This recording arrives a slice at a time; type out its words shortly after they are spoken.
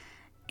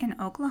In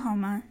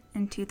Oklahoma,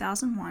 in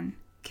 2001,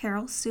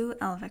 Carol Sue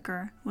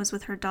Elvicker was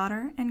with her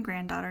daughter and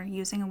granddaughter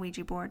using a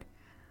Ouija board.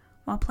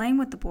 While playing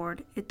with the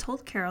board, it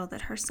told Carol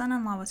that her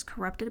son-in-law was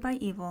corrupted by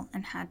evil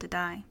and had to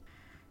die.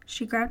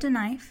 She grabbed a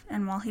knife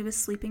and, while he was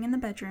sleeping in the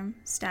bedroom,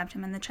 stabbed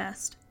him in the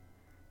chest.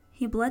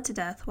 He bled to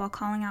death while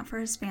calling out for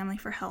his family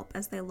for help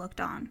as they looked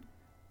on.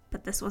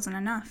 But this wasn't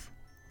enough.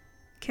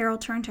 Carol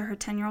turned to her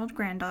 10-year-old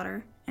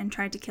granddaughter and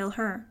tried to kill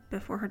her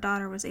before her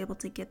daughter was able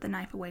to get the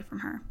knife away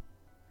from her.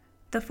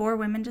 The 4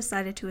 women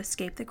decided to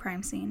escape the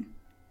crime scene.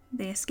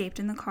 They escaped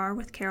in the car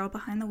with Carol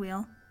behind the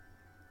wheel.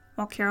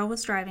 While Carol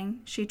was driving,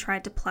 she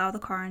tried to plow the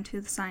car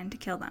into the sign to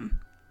kill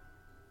them.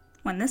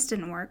 When this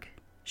didn't work,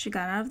 she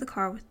got out of the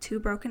car with 2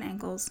 broken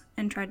ankles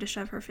and tried to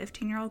shove her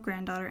 15-year-old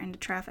granddaughter into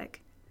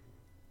traffic.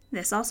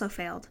 This also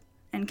failed,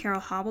 and Carol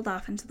hobbled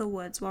off into the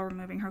woods while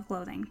removing her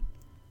clothing.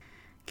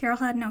 Carol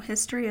had no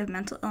history of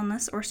mental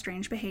illness or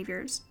strange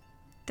behaviors.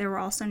 There were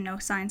also no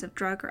signs of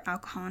drug or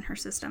alcohol in her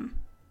system.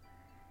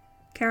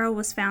 Carol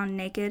was found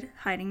naked,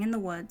 hiding in the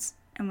woods,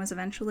 and was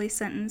eventually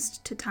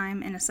sentenced to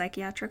time in a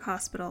psychiatric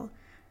hospital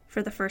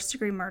for the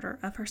first-degree murder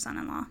of her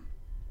son-in-law.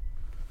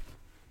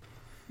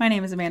 My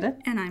name is Amanda.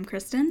 And I'm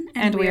Kristen.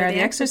 And we are the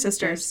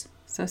Exorcisters.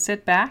 So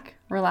sit back,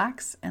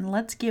 relax, and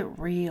let's get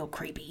real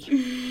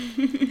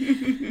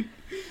creepy.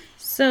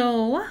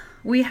 So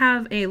we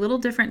have a little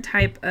different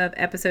type of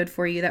episode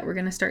for you that we're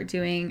going to start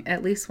doing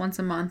at least once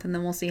a month, and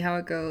then we'll see how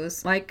it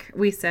goes. Like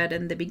we said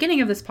in the beginning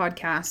of this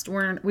podcast,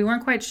 we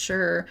weren't quite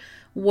sure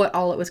what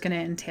all it was going to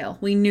entail.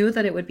 We knew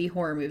that it would be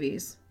horror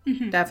movies.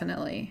 Mm-hmm.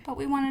 Definitely. But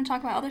we wanted to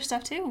talk about other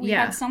stuff too. We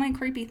had so many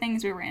creepy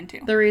things we were into.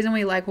 The reason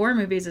we like horror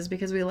movies is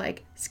because we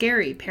like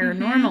scary,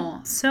 paranormal.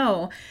 Mm-hmm.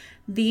 So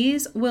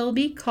these will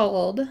be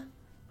called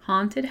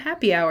Haunted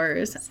Happy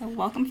Hours. So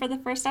welcome for the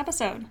first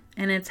episode.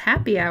 And it's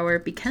happy hour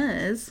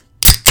because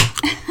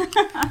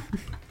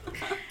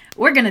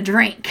we're going to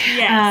drink.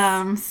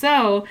 Yes.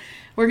 So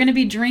we're going to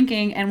be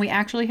drinking, and we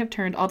actually have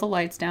turned all the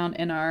lights down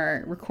in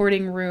our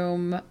recording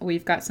room.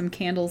 We've got some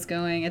candles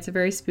going. It's a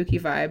very spooky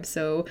vibe.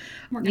 So,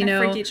 we're going to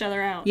freak each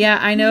other out. Yeah,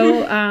 I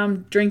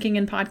know drinking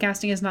and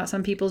podcasting is not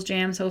some people's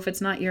jam. So if it's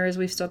not yours,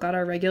 we've still got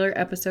our regular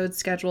episodes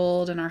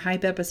scheduled, and our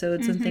hype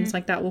episodes and things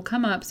like that will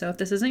come up. So if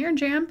this isn't your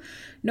jam,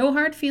 no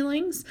hard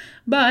feelings.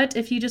 But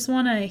if you just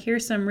want to hear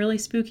some really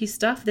spooky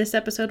stuff, this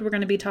episode we're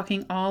going to be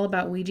talking all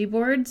about Ouija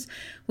boards.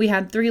 We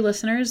had 3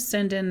 listeners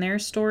send in their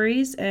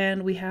stories,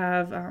 and we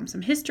have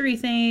some history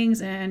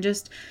things, and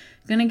just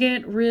gonna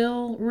get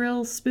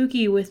real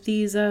spooky with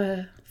these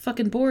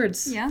fucking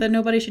boards that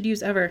nobody should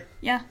use ever.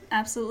 Yeah,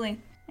 absolutely.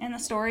 In the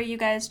story you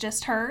guys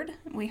just heard,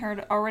 we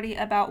heard already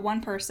about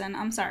one person.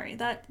 I'm sorry,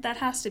 that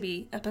has to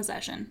be a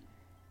possession.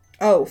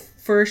 Oh,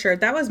 for sure.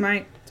 That was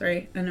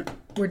sorry, and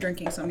we're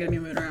drinking, so I'm gonna be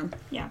moving around.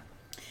 Yeah.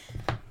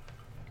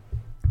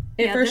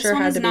 This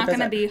one is not going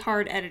to be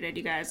hard edited,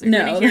 you guys. You're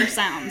going to hear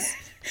sounds.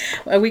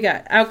 Well, we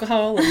got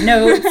alcohol and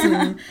notes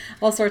and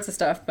all sorts of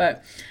stuff.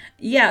 But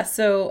yeah,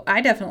 so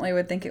I definitely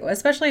would think it was,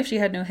 especially if she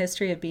had no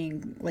history of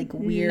being like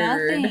weird.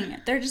 Nothing.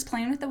 They're just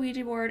playing with the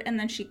Ouija board, and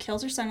then she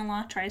kills her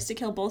son-in-law, tries to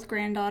kill both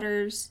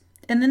granddaughters.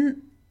 And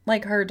then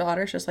like her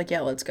daughter's just like,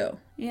 yeah, let's go.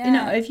 Yeah. You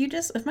know,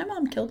 if my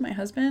mom killed my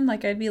husband,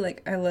 like I'd be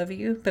like, I love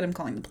you, but I'm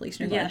calling the police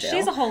and you're going to jail.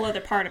 She's a whole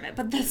other part of it.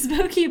 But the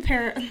spooky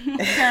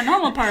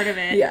paranormal part of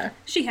it,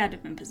 she had to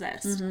have been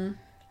possessed. Mm-hmm.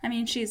 I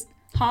mean, she's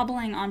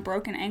hobbling on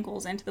broken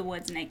ankles into the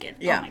woods naked.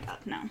 Yeah. Oh my God,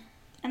 no.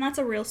 And that's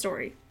a real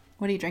story.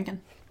 What are you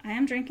drinking? I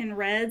am drinking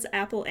Red's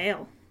Apple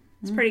Ale.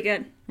 It's pretty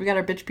good. We got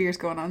our bitch beers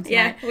going on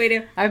tonight. Yeah, we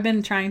do. I've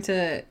been trying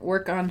to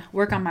work on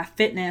my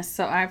fitness,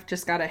 so I've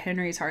just got a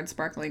Henry's Hard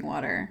Sparkling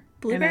Water.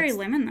 Blueberry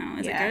lemon, though.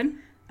 Is it good?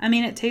 I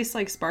mean, it tastes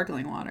like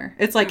sparkling water.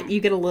 It's like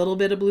you get a little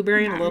bit of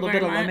blueberry and a little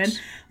bit of lemon.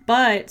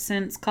 But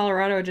since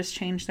Colorado just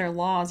changed their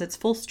laws, it's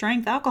full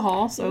strength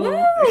alcohol. So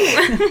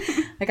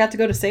I got to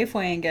go to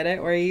Safeway and get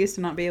it, where you used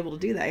to not be able to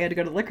do that. You had to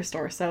go to the liquor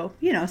store. So,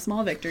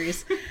 small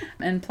victories.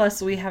 And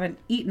plus, we haven't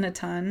eaten a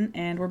ton,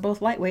 and we're both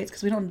lightweights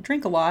because we don't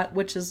drink a lot,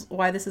 which is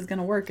why this is going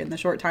to work in the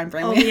short time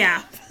frame. Oh,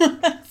 yeah.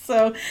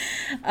 So,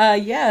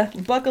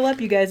 buckle up,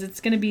 you guys.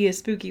 It's going to be a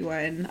spooky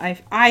one.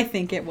 I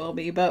think it will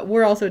be, but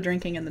we're also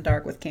drinking in the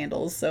dark with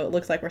candles, so it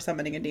looks like we're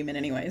summoning a demon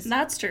anyways.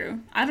 That's true.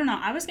 I don't know.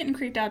 I was getting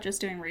creeped out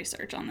just doing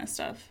research on this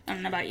stuff. I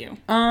don't know about you.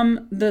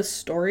 The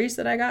stories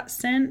that I got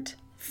sent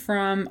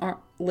from our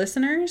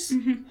listeners,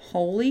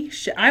 holy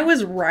shit. I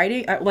was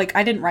writing,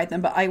 I didn't write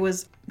them, but I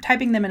was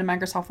typing them into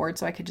Microsoft Word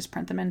so I could just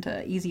print them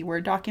into easy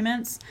Word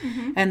documents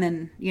and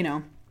then,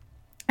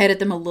 edit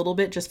them a little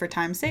bit just for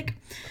time's sake.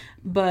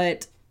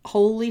 But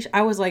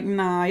I was like,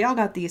 nah, y'all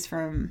got these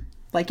from,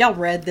 y'all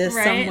read this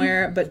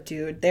somewhere, but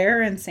dude,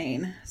 they're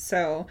insane.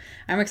 So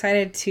I'm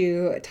excited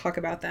to talk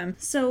about them.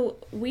 So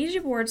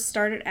Ouija boards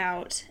started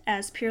out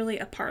as purely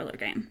a parlor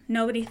game.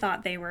 Nobody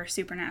thought they were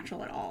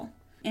supernatural at all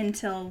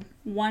until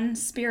one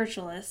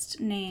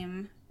spiritualist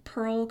named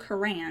Pearl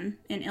Curran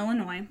in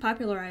Illinois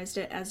popularized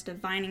it as a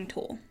divining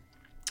tool.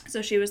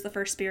 So she was the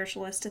first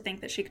spiritualist to think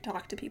that she could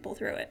talk to people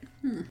through it.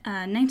 In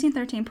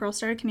 1913, Pearl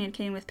started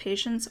communicating with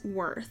Patience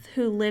Worth,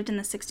 who lived in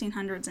the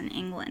 1600s in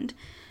England.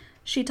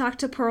 She talked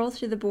to Pearl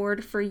through the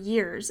board for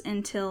years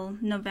until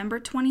November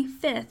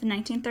 25th,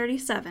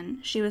 1937,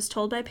 she was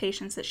told by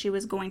patients that she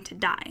was going to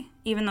die,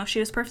 even though she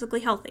was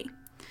perfectly healthy.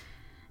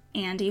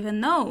 And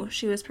even though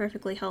she was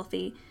perfectly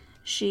healthy,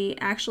 she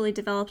actually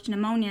developed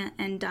pneumonia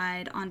and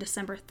died on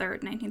December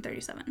 3rd,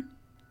 1937.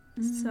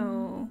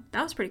 So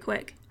that was pretty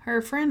quick.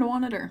 Her friend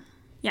wanted her.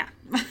 Yeah.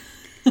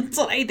 That's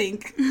what I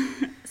think.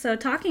 So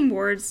talking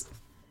boards,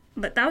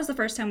 but that was the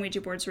first time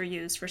Ouija boards were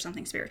used for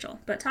something spiritual.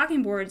 But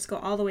talking boards go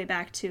all the way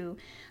back to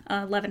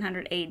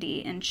 1100 AD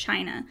in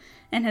China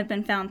and have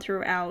been found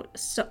throughout,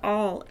 so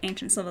all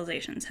ancient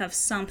civilizations have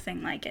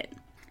something like it,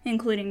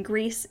 including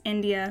Greece,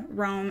 India,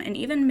 Rome, and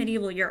even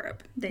medieval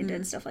Europe. They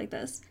did stuff like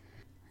this.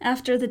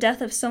 After the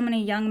death of so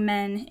many young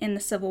men in the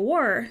Civil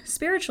War,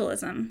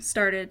 spiritualism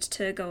started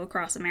to go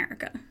across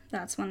America.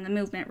 That's when the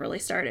movement really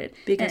started.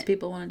 Because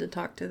people wanted to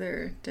talk to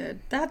their dead.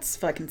 That's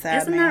fucking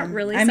sad, Isn't man. that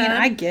really sad? I mean, sad?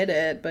 I get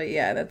it, but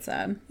yeah, that's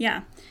sad.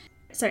 Yeah.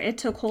 So it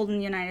took hold in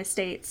the United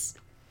States,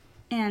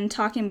 and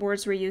talking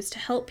boards were used to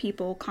help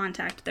people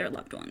contact their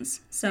loved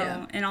ones.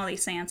 So in all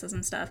these seances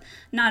and stuff,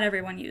 not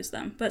everyone used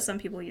them, but some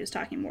people used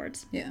talking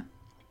boards. Yeah.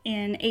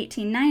 In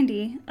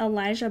 1890,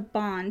 Elijah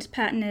Bond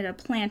patented a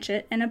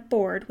planchet and a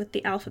board with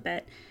the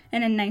alphabet,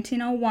 and in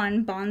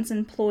 1901, Bond's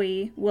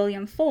employee,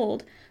 William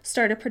Fuld,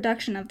 started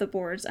production of the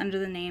boards under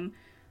the name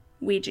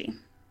Ouija.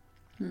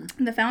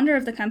 The founder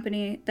of the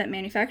company that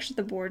manufactured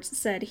the boards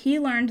said he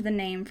learned the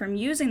name from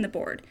using the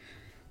board,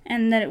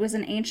 and that it was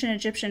an ancient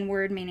Egyptian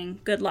word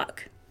meaning good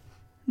luck.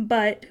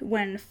 But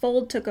when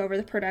Fuld took over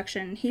the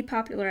production, he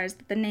popularized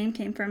that the name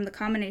came from the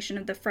combination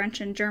of the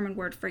French and German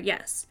word for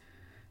yes.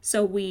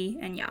 So we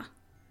and ja.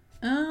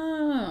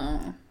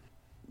 Oh.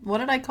 What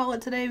did I call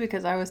it today?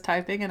 Because I was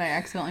typing and I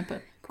accidentally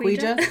put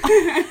Ouija.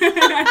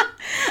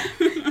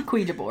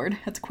 Ouija board.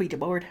 That's a Ouija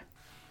board.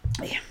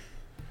 Yeah.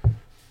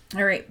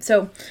 All right.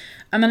 So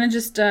I'm going to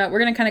just, we're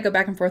going to kind of go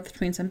back and forth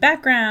between some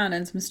background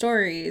and some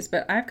stories.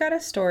 But I've got a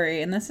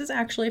story, and this is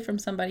actually from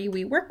somebody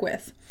we work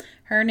with.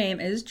 Her name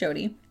is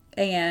Jody.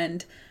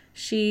 And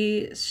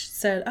she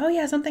said, oh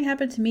yeah, something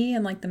happened to me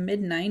in like the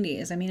mid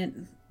 90s. I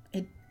mean,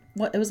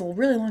 it was a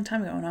really long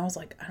time ago, and I was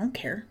like, I don't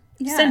care.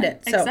 Yeah, send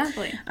it. So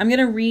exactly. I'm going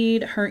to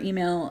read her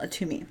email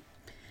to me.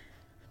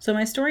 So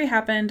my story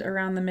happened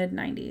around the mid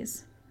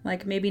 90s,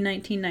 like maybe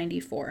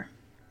 1994.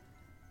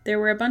 There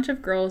were a bunch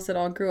of girls that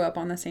all grew up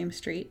on the same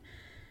street.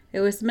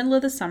 It was the middle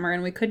of the summer,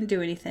 and we couldn't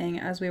do anything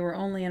as we were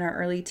only in our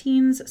early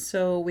teens,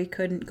 so we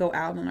couldn't go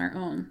out on our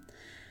own.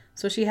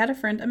 So she had a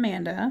friend,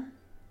 Amanda.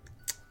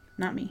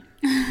 Not me.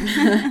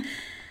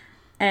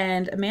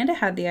 And Amanda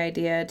had the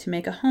idea to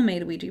make a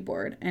homemade Ouija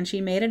board, and she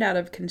made it out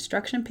of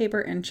construction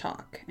paper and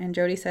chalk. And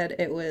Jody said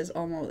it was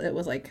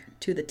like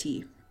to the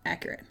T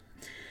accurate.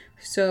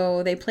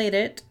 So they played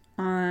it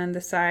on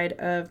the side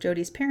of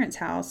Jody's parents'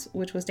 house,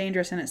 which was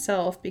dangerous in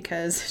itself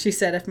because she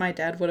said if my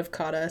dad would have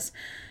caught us,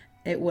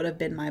 it would have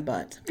been my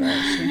butt. But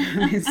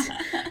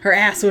her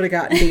ass would have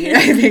gotten beat,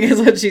 I think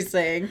is what she's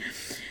saying.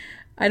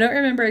 I don't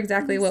remember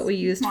exactly what we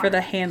used for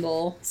the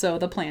handle, so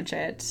the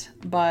planchet,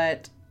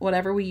 but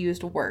whatever we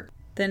used worked.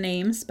 The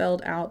name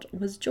spelled out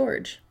was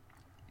George.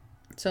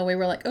 So we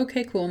were like,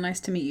 okay, cool. Nice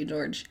to meet you,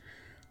 George.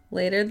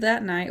 Later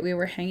that night, we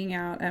were hanging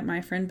out at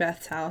my friend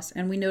Beth's house,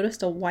 and we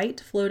noticed a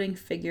white floating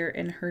figure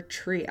in her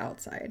tree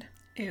outside.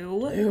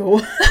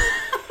 Ew.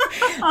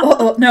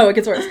 Oh, no, it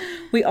gets worse.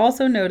 We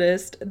also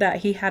noticed that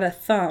he had a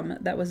thumb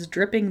that was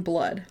dripping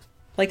blood.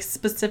 Like,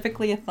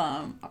 specifically a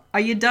thumb.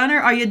 Are you done or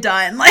are you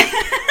done? Like,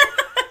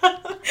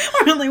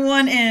 we're only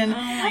one in. Oh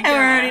my God. And we're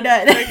already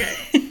done.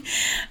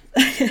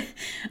 Okay.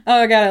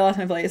 Oh God, I lost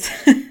my place.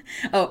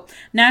 Oh,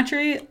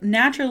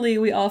 naturally,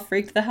 we all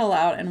freaked the hell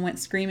out and went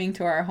screaming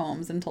to our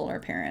homes and told our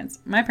parents.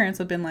 My parents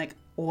would have been like,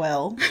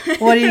 well,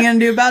 what are you going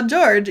to do about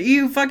George?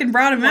 You fucking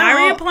brought him out.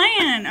 Why were you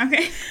playing?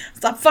 Okay.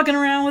 Stop fucking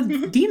around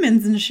with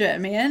demons and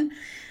shit, man.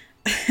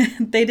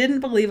 They didn't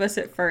believe us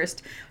at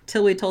first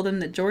till we told them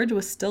that George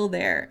was still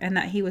there and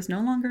that he was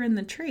no longer in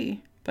the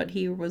tree, but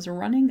he was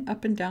running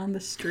up and down the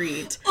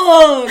street.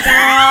 Oh,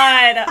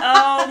 God.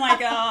 Oh, my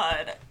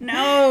God.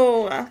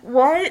 No.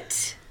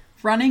 What?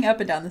 Running up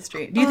and down the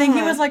street. Do you think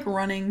he was, like,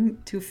 running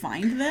to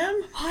find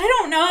them? I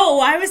don't know.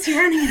 Why was he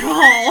running at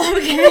all?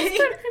 Okay.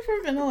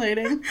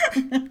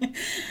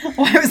 Hyperventilating.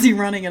 Why was he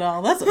running at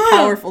all? That's a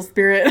powerful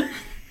spirit.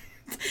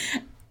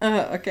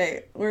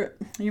 Okay.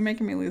 You're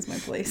making me lose my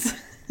place.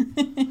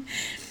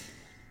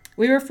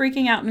 We were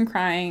freaking out and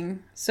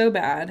crying so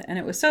bad, and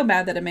it was so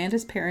bad that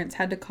Amanda's parents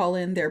had to call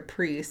in their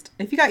priest.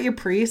 If you got your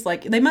priest,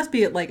 like, they must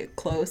be, like,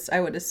 close, I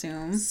would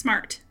assume.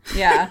 Smart.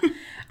 Yeah.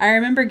 I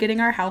remember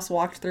getting our house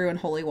walked through and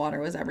holy water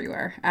was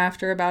everywhere.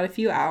 After about a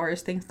few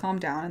hours, things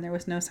calmed down and there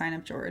was no sign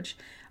of George.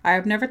 I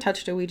have never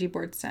touched a Ouija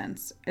board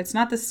since. It's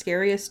not the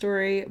scariest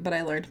story, but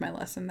I learned my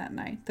lesson that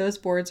night. Those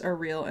boards are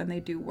real and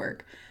they do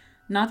work.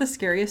 not the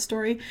scariest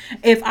story.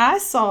 If I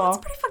saw...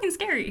 That's pretty fucking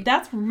scary.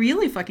 That's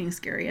really fucking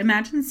scary.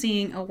 Imagine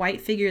seeing a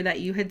white figure that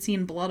you had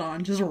seen blood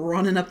on just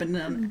running up and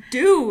down.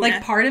 Dude.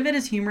 Like, part of it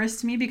is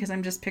humorous to me because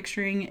I'm just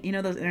picturing, you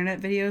know, those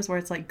internet videos where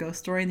it's like ghost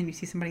story and then you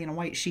see somebody in a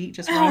white sheet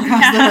just running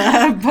across the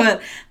web.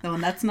 But no,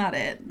 that's not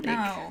it. Like,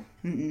 no.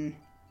 Mm-mm.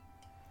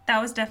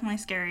 That was definitely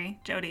scary,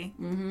 Jody.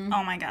 Mm-hmm.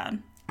 Oh my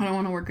God. I don't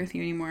want to work with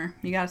you anymore.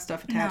 You got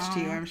stuff attached to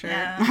you, I'm sure.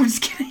 Yeah. I'm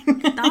just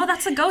kidding. Oh,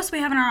 that's a ghost we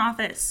have in our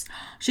office.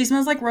 She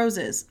smells like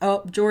roses.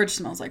 Oh, George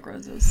smells like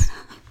roses.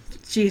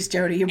 Jeez,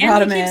 Jody, you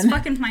brought him in. And he keeps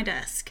fucking with my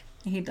desk.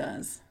 He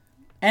does.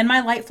 And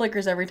my light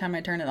flickers every time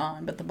I turn it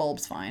on, but the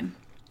bulb's fine.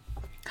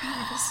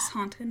 Oh, this is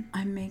haunted.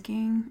 I'm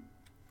making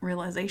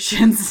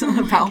realizations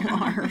about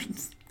our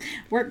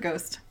work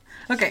ghost.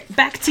 Okay,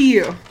 back to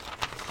you.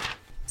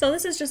 So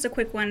this is just a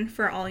quick one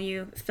for all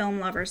you film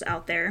lovers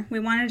out there. We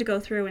wanted to go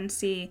through and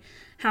see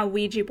how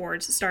Ouija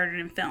boards started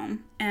in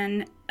film.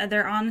 And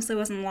there honestly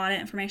wasn't a lot of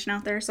information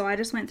out there, so I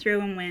just went through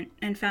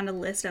and found a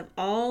list of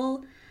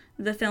all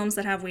the films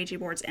that have Ouija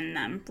boards in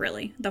them,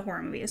 really, the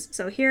horror movies.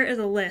 So here is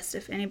a list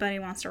if anybody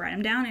wants to write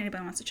them down,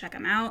 anybody wants to check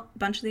them out. A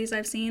bunch of these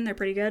I've seen, they're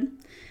pretty good.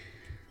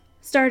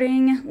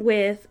 Starting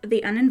with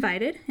The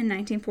Uninvited in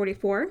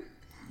 1944.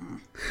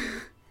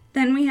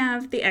 Then we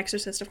have The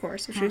Exorcist, of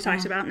course, which we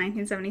talked about in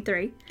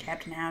 1973.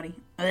 Captain Howdy.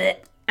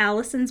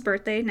 Allison's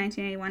Birthday,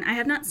 1981. I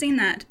have not seen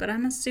that, but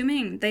I'm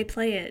assuming they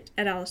play it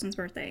at Allison's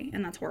birthday,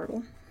 and that's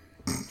horrible.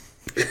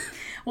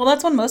 Well,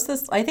 that's when most of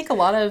this, I think a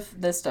lot of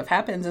this stuff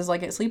happens is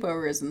like at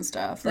sleepovers and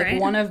stuff. Like right?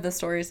 One of the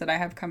stories that I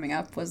have coming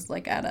up was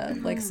like at a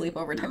like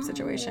sleepover type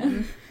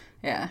situation.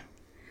 Yeah.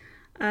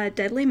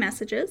 Deadly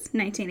Messages,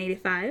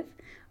 1985.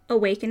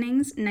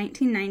 Awakenings,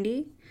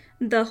 1990.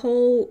 The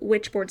whole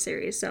Witchboard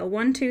series. So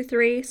 1, 2,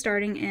 3,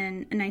 starting in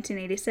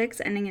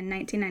 1986, ending in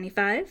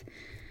 1995.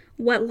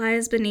 What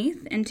Lies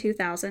Beneath in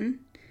 2000.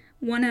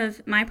 One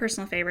of my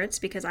personal favorites,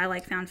 because I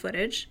like found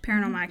footage,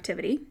 Paranormal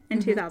Activity in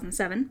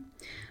 2007.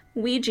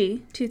 Ouija,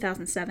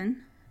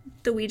 2007.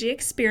 The Ouija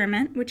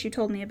Experiment, which you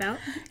told me about,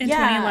 in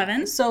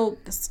 2011. So,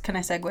 can I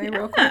segue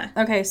real quick?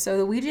 Okay, so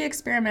the Ouija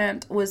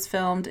Experiment was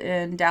filmed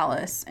in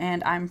Dallas,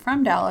 and I'm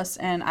from Dallas,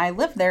 and I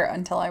lived there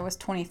until I was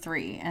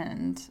 23,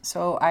 and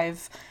so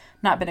I've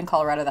not been in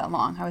Colorado that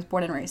long. I was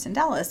born and raised in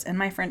Dallas, and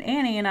my friend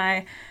Annie and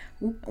I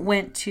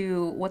went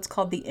to what's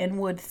called the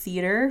Inwood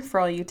Theater for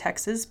all you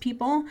Texas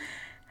people.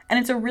 And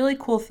it's a really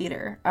cool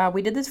theater.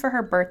 We did this for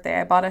her birthday.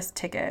 I bought us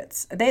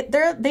tickets. They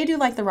do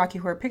like the Rocky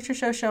Horror Picture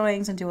Show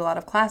showings and do a lot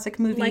of classic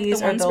movies, like the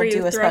ones or where they'll you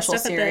do a throw special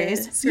stuff series.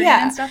 At the screen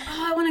and stuff.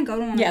 Oh, I want to go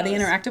to one of those. Yeah, the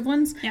interactive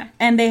ones. Yeah.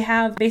 And they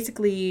have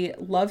basically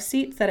love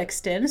seats that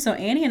extend. So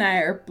Annie and I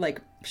are like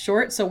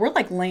short, so we're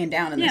like laying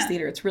down in this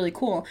theater. It's really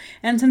cool.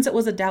 And since it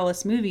was a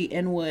Dallas movie,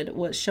 Inwood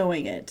was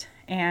showing it.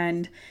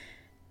 And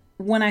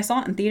when I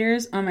saw it in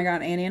theaters, oh my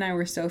God, Annie and I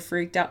were so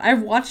freaked out.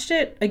 I've watched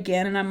it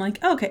again and I'm like,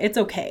 oh, okay, it's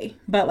okay.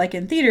 But like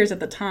in theaters at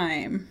the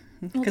time,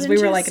 because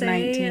we were like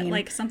 19.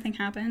 Like something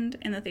happened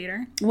in the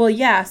theater? Well,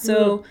 yeah.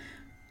 So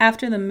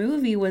after the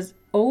movie was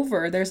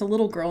over, there's a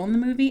little girl in the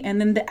movie,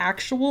 and then the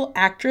actual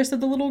actress of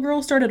the little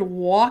girl started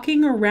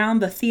walking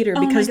around the theater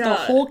because the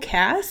whole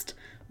cast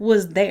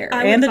was there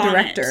and the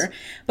director,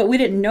 but we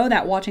didn't know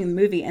that watching the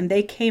movie, and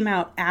they came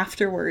out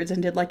afterwards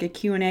and did like a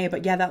Q&A.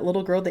 But yeah, that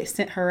little girl, they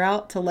sent her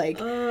out to like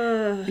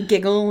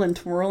giggle and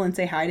twirl and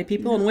say hi to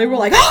people, and we were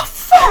like, oh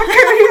fuck,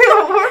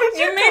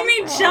 you made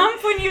me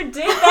jump when you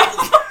did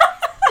that.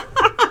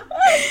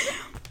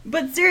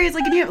 But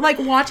seriously, can you like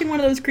watching one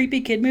of those creepy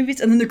kid movies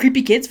and then the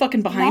creepy kids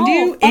fucking behind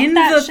you in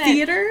the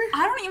theater?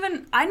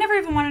 I never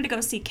even wanted to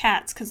go see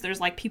Cats because there's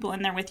like people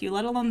in there with you,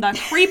 let alone the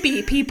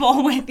creepy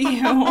people with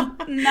you.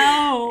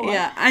 No.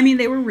 Yeah, I mean,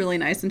 they were really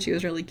nice and she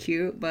was really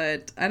cute,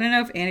 but I don't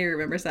know if Annie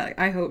remembers that.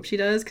 I hope she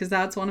does, because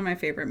that's one of my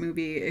favorite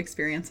movie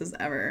experiences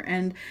ever.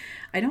 And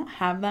I don't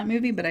have that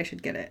movie, but I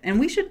should get it. And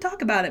we should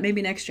talk about it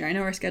maybe next year. I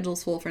know our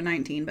schedule's full for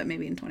 19, but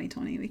maybe in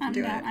 2020 we can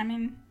do it. I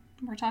mean,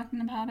 we're talking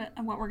about it,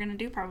 what we're going to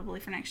do probably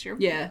for next year.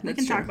 Yeah, we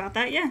can talk about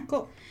that, yeah.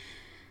 Cool.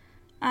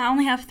 I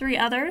only have 3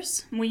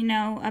 others. We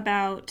know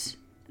about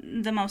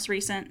the most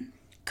recent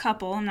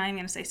couple. I'm not even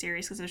going to say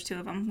series because there's 2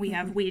 of them. We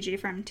have Ouija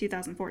from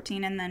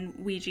 2014 and then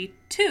Ouija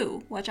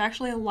 2, which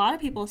actually a lot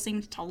of people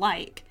seemed to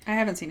like. I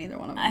haven't seen either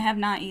one of them. I have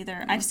not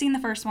either. I've seen the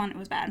first one. It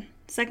was bad.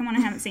 The second one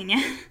I haven't seen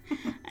yet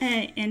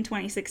in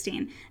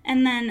 2016.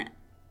 And then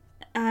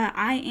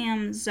I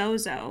Am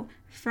Zozo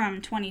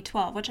from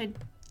 2012, which I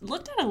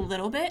looked at a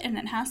little bit, and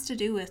it has to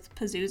do with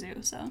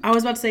Pazuzu. So I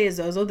was about to say, is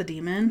Zozo the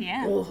demon?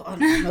 Yeah. Oh,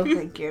 no,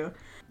 thank you.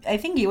 I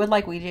think you would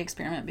like Ouija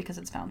Experiment because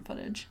it's found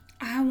footage.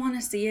 I want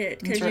to see it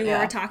because you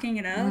are talking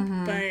it up,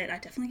 but I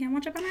definitely can't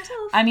watch it by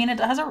myself. I mean,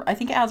 I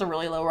think it has a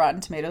really low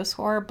Rotten Tomatoes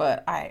score,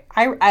 but I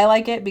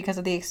like it because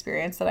of the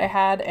experience that I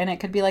had, and it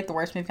could be like the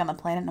worst movie on the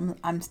planet, and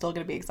I'm still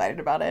going to be excited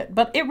about it.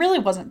 But it really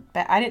wasn't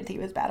bad. I didn't think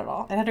it was bad at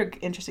all. It had an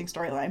interesting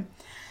storyline.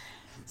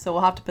 So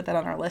we'll have to put that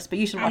on our list, but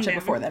you should watch it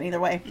before then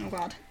either way. Oh,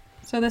 God.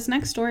 So this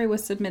next story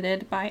was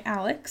submitted by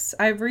Alex.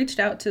 I've reached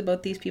out to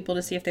both these people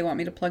to see if they want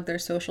me to plug their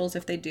socials.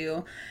 If they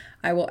do,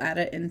 I will add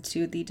it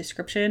into the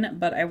description,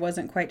 but I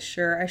wasn't quite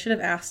sure. I should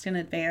have asked in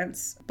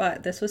advance,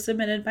 but this was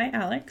submitted by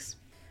Alex.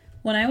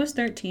 When I was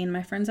 13,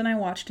 my friends and I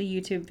watched a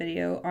YouTube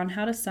video on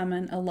how to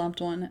summon a loved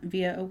one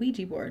via a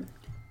Ouija board.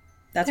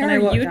 That's there when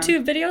I wrote are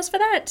YouTube videos for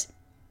that?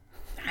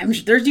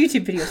 There's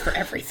YouTube videos for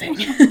everything.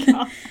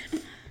 Oh,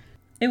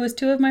 It was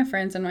two of my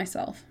friends and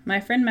myself. My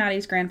friend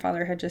Maddie's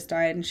grandfather had just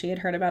died, and she had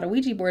heard about a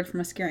Ouija board from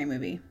a scary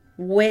movie.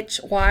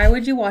 Why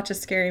would you watch a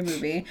scary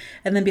movie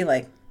and then be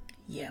like,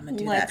 yeah, I'm going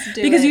to do Let's that?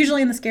 do Because it.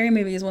 usually in the scary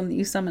movies, when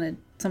you summon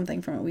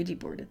something from a Ouija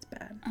board, it's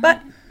bad.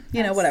 But,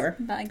 whatever.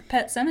 Like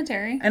Pet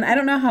Cemetery. And I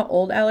don't know how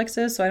old Alex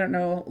is, so I don't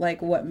know,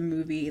 like, what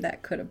movie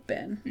that could have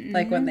been. Mm-hmm.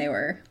 Like, when they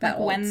were that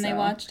old. When they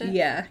watched it?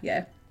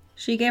 Yeah.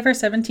 She gave her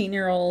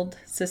 17-year-old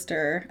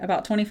sister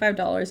about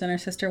 $25, and her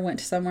sister went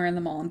to somewhere in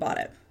the mall and bought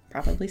it.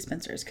 Probably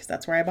Spencer's, because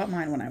that's where I bought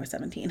mine when I was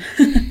 17.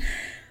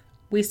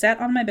 We sat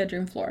on my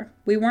bedroom floor.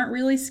 We weren't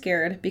really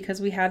scared because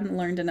we hadn't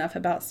learned enough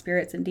about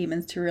spirits and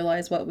demons to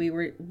realize what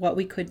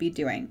we could be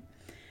doing.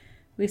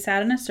 We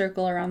sat in a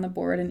circle around the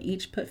board and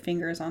each put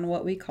fingers on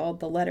what we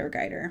called the letter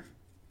guider.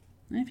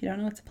 If you don't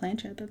know what's a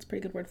planchette, that's a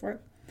pretty good word for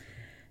it.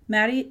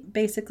 Maddie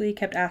basically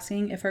kept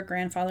asking if her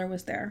grandfather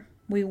was there.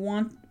 We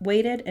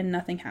waited and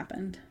nothing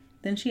happened.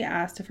 Then she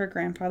asked if her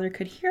grandfather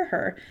could hear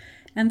her,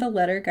 and the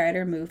letter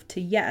guider moved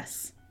to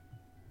yes.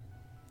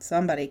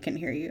 Somebody can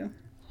hear you.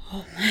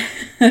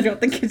 I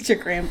don't think it's your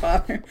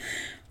grandfather.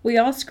 We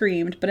all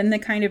screamed, but in the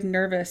kind of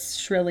nervous,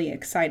 shrilly,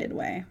 excited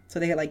way. So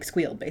they like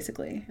squealed,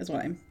 basically, is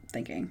what I'm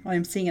thinking, what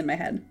I'm seeing in my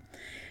head.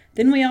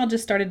 Then we all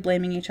just started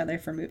blaming each other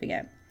for moving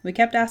it. We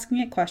kept asking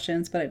it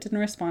questions, but it didn't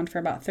respond for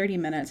about 30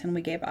 minutes, and we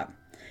gave up.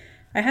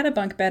 I had a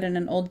bunk bed and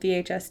an old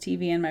VHS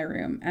TV in my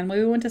room, and when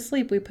we went to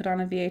sleep, we put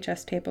on a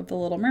VHS tape of The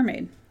Little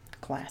Mermaid.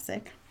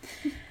 Classic.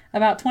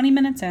 About 20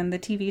 minutes in, the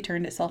TV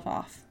turned itself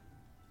off.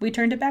 We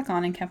turned it back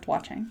on and kept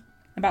watching.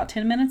 About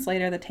 10 minutes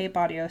later, the tape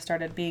audio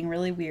started being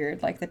really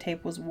weird, like the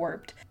tape was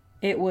warped.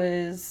 It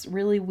was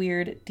really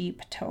weird,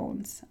 deep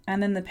tones.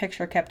 And then the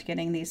picture kept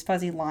getting these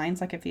fuzzy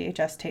lines like a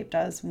VHS tape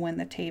does when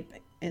the tape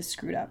is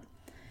screwed up.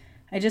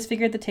 I just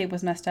figured the tape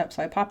was messed up,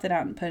 so I popped it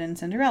out and put in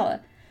Cinderella.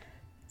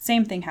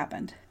 Same thing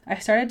happened. I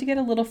started to get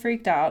a little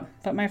freaked out,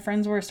 but my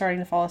friends were starting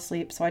to fall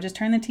asleep, so I just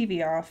turned the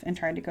TV off and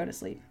tried to go to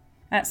sleep.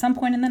 At some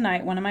point in the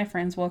night, one of my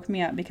friends woke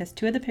me up because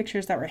two of the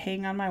pictures that were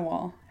hanging on my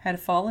wall had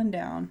fallen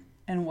down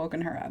and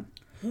woken her up.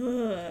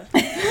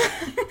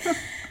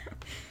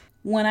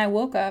 When I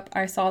woke up,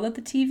 I saw that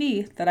the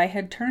TV that I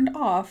had turned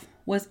off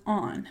was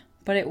on,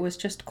 but it was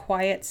just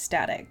quiet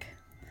static.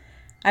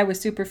 I was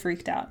super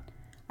freaked out.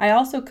 I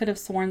also could have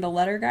sworn the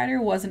letter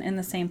guider wasn't in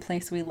the same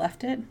place we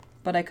left it,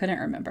 but I couldn't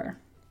remember.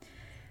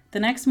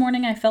 The next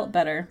morning I felt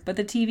better, but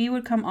the TV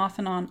would come off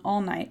and on all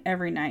night,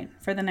 every night,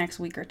 for the next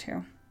week or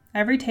two.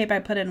 Every tape I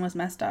put in was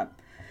messed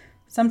up.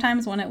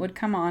 Sometimes when it would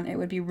come on, it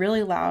would be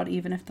really loud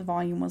even if the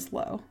volume was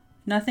low.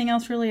 Nothing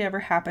else really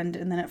ever happened,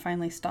 and then it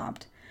finally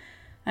stopped.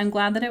 I'm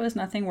glad that it was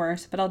nothing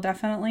worse, but I'll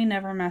definitely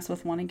never mess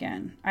with one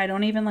again. I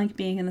don't even like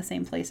being in the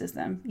same place as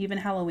them, even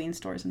Halloween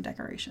stores and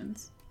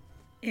decorations.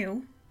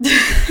 Ew.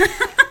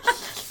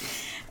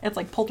 It's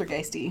like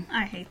poltergeisty.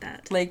 I hate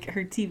that. Like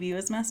her TV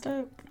was messed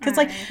up. Because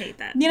I hate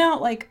that. You know,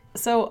 like,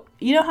 so,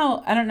 you know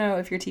how, I don't know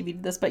if your TV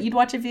did this, but you'd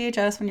watch a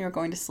VHS when you were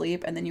going to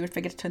sleep, and then you would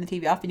forget to turn the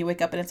TV off, and you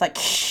wake up, and it's like,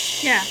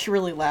 yeah,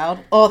 really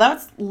loud. Oh,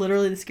 that's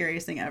literally the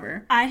scariest thing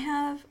ever. I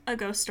have a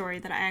ghost story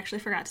that I actually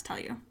forgot to tell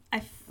you.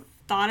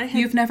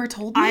 You've never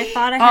told me? I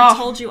thought I had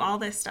told you all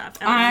this stuff.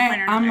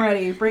 I'm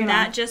ready. Bring it on.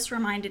 That just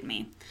reminded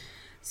me.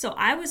 So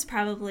I was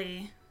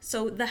probably...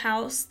 So the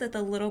house that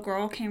the little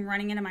girl came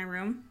running into my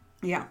room...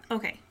 Yeah.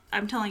 Okay,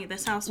 I'm telling you,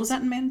 this house was... Was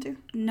that in Manitou?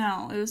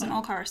 No, it was in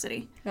Old Car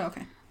City. Oh,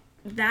 okay.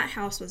 That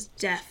house was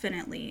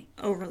definitely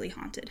overly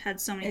haunted.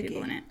 Had so many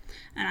people in it.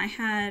 And I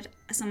had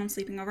someone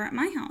sleeping over at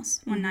my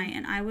house one night,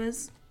 and I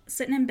was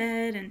sitting in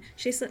bed, and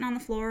she's sitting on the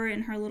floor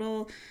in her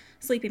little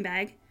sleeping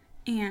bag,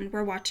 and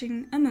we're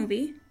watching a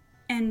movie,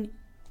 and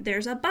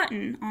there's a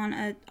button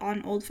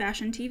on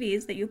old-fashioned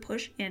TVs that you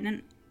push in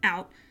and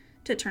out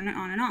to turn it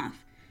on and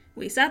off.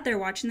 We sat there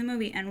watching the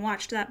movie and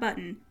watched that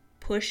button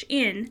push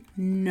in.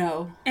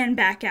 No. And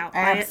back out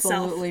by itself.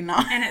 Absolutely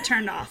not. And it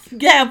turned off.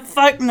 Yeah,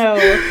 fuck no.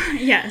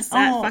 Yes,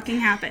 that fucking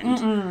happened.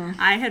 Mm-mm.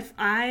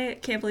 I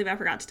can't believe I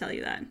forgot to tell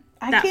you that.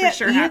 That for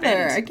sure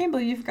happened. I can't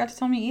believe you forgot to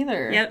tell me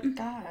either. Yep.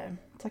 God.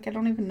 It's like I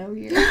don't even know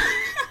you.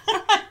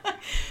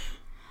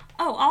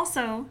 Oh,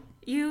 also,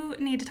 you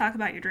need to talk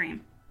about your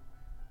dream.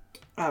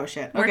 Oh,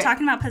 shit. Okay. We're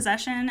talking about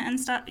possession and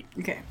stuff.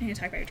 Okay. You need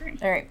to talk about your dream.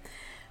 All right.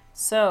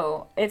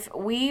 So, if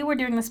we were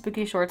doing the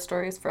spooky short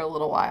stories for a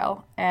little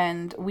while,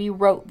 and we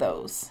wrote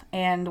those,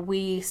 and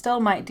we still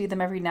might do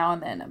them every now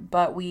and then,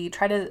 but we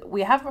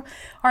have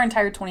our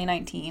entire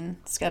 2019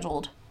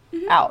 scheduled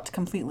out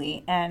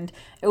completely, and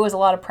it was a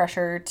lot of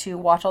pressure to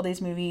watch all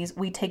these movies.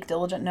 We take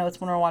diligent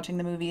notes when we're watching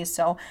the movies,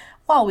 so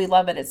while we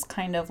love it, it's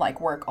kind of like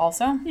work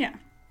also. Yeah.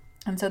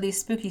 And so these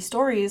spooky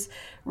stories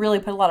really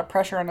put a lot of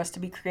pressure on us to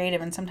be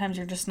creative, and sometimes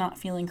you're just not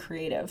feeling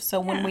creative.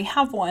 So when we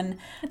have one,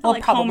 we'll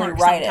like probably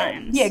write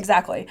sometimes. It. Yeah,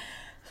 exactly.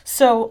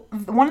 So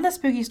one of the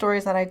spooky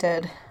stories that I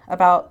did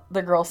about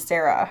the girl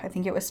Sarah, I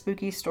think it was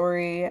spooky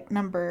story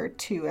number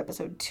 2,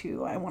 episode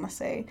 2, I want to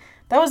say.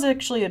 That was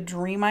actually a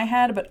dream I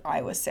had, but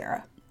I was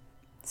Sarah.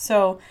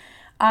 So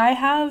I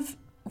have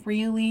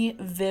really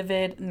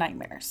vivid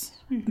nightmares.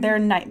 Mm-hmm. They're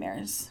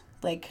nightmares.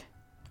 Like,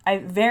 I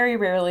very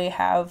rarely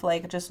have,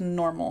 like, just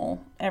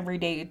normal,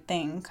 everyday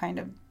thing kind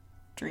of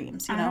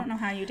dreams, you know? I don't know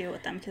how you deal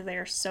with them because they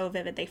are so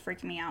vivid. They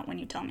freak me out when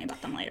you tell me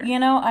about them later. You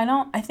know,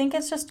 I think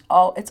it's just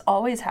it's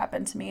always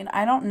happened to me. And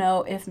I don't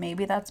know if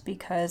maybe that's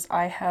because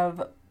I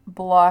have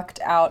blocked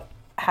out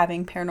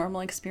having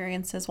paranormal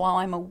experiences while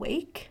I'm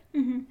awake.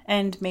 Mm-hmm.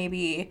 And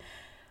maybe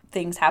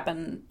things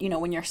happen, you know,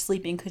 when you're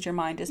sleeping because your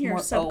mind is more open.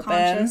 Your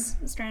subconscious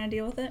is trying to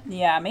deal with it.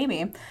 Yeah,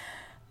 maybe.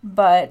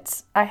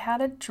 But I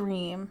had a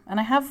dream, and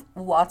I have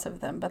lots of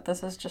them, but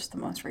this is just the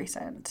most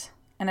recent.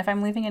 And if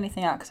I'm leaving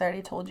anything out, because I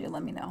already told you,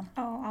 let me know.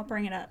 Oh, I'll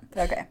bring it up.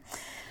 Okay.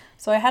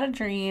 So I had a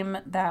dream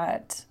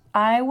that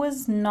I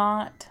was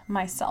not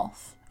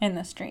myself in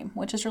this dream,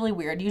 which is really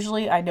weird.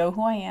 Usually I know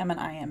who I am and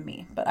I am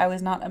me, but I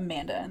was not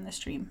Amanda in this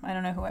dream. I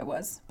don't know who I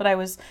was, but I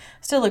was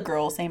still a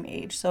girl, same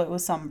age, so it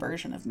was some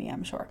version of me,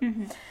 I'm sure.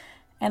 Mm-hmm.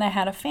 And I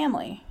had a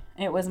family.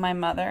 It was my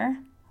mother,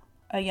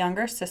 a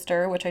younger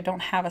sister, which I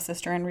don't have a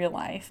sister in real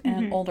life, and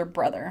an older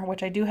brother,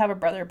 which I do have a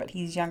brother, but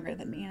he's younger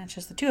than me, and it's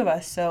just the two of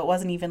us, so it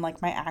wasn't even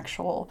like my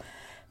actual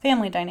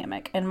family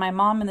dynamic. And my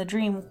mom in the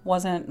dream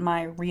wasn't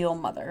my real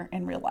mother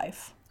in real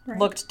life. Right.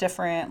 Looked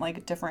different,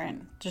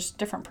 just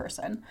different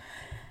person.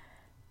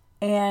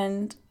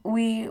 And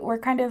we were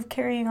kind of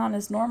carrying on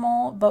as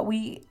normal, but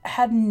we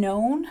had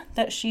known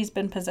that she's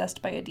been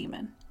possessed by a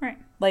demon. Right.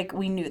 Like,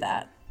 we knew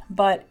that.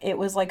 But it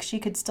was like she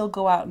could still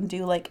go out and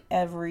do, like,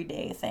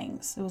 everyday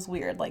things. It was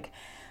weird, like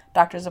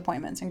doctor's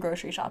appointments and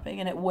grocery shopping,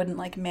 and it wouldn't,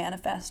 like,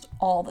 manifest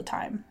all the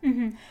time.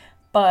 Mm-hmm.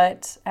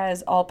 But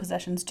as all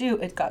possessions do,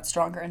 it got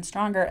stronger and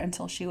stronger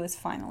until she was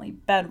finally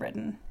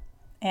bedridden.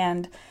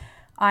 And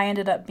I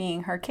ended up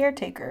being her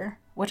caretaker,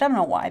 which I don't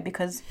know why,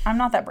 because I'm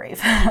not that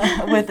brave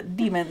with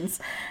demons.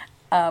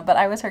 But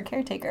I was her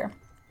caretaker.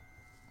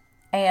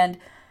 And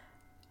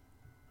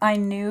I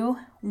knew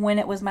when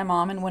it was my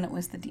mom and when it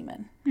was the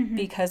demon. Mm-hmm.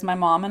 Because my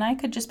mom and I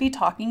could just be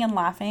talking and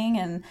laughing.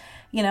 And,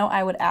 you know,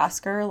 I would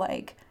ask her,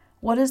 like,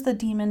 what does the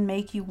demon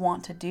make you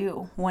want to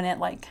do when it,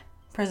 like,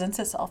 presents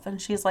itself?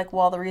 And she's like,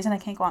 well, the reason I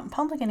can't go out in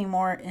public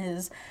anymore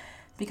is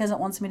because it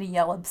wants me to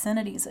yell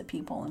obscenities at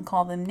people and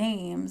call them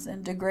names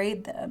and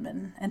degrade them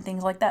and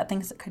things like that.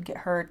 Things that could get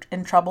her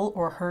in trouble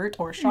or hurt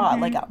or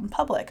shot, like, out in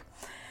public.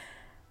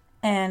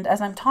 And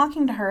as I'm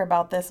talking to her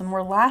about this and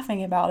we're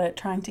laughing about it,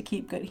 trying to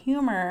keep good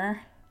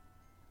humor,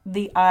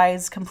 the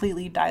eyes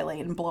completely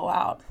dilate and blow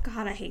out.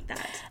 God, I hate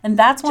that. And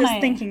that's when Just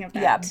thinking of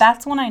that. Yeah,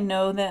 that's when I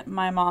know that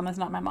my mom is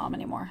not my mom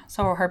anymore.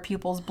 So her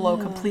pupils blow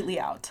completely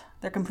out.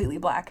 They're completely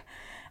black.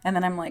 And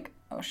then I'm like,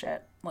 oh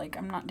shit, like,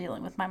 I'm not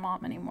dealing with my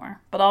mom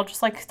anymore. But I'll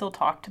just, like, still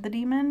talk to the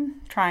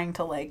demon, trying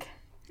to, like,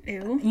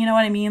 ew. You know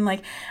what I mean?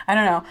 Like, I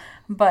don't know.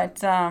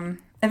 But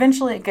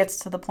eventually it gets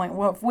to the point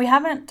where we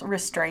haven't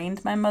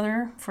restrained my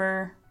mother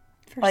for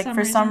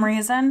some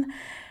reason.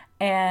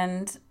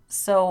 And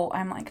so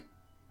I'm, like,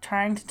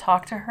 trying to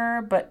talk to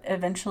her, but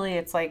eventually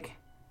it's like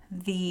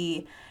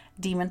the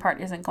demon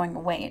part isn't going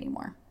away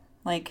anymore.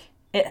 Like,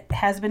 it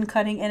has been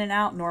cutting in and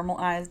out, normal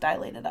eyes,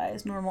 dilated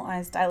eyes, normal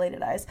eyes,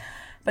 dilated eyes,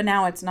 but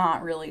now it's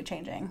not really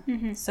changing.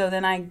 Mm-hmm. So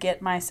then I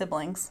get my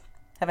siblings.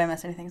 Have I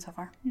missed anything so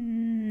far?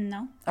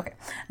 No. Okay.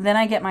 Then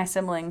I get my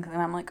siblings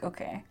and I'm like,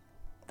 okay,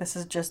 this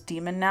is just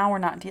demon now. We're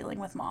not dealing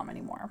with mom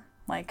anymore.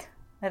 Like,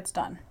 it's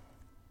done.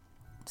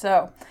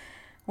 So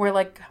we're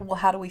like, well,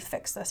 how do we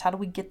fix this? How do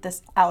we get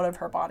this out of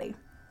her body?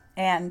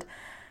 And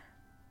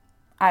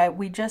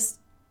we just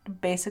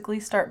basically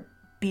start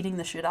beating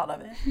the shit out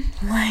of it.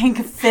 Like,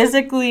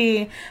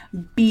 physically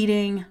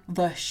beating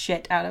the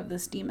shit out of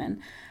this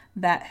demon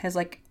that has,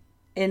 like,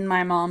 in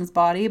my mom's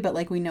body, but,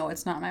 like, we know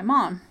it's not my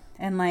mom.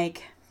 And,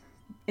 like,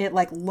 it,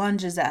 like,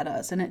 lunges at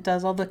us, and it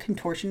does all the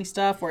contortion-y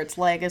stuff where its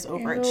leg is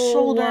over its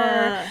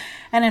shoulder,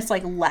 and it's,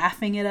 like,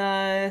 laughing at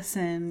us,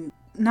 and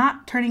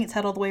not turning its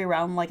head all the way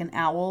around like an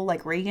owl,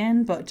 like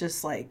Reagan, but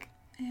just, like,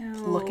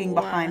 looking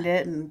behind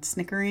it and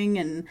snickering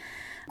and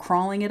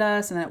crawling at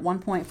us. And at one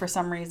point, for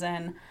some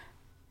reason,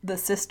 the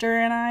sister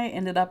and I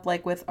ended up,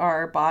 like, with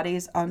our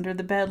bodies under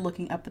the bed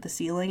looking up at the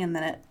ceiling, and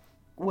then it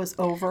was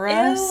over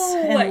us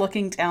and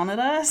looking down at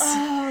us.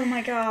 Oh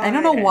my god. I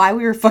don't know why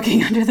we were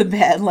fucking under the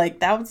bed. Like,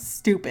 that was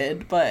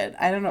stupid, but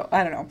I don't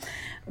know.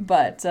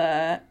 But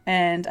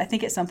and I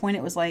think at some point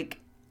it was, like,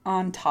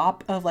 on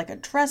top of, like, a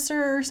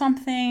dresser or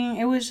something.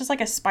 It was just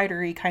like a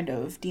spidery kind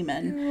of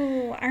demon.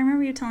 Ooh, I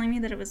remember you telling me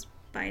that it was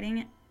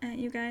biting at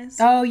you guys.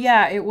 Oh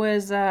yeah, it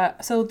was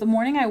so the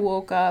morning I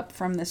woke up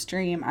from this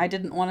dream, I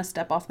didn't want to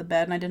step off the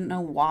bed, and I didn't know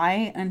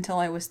why until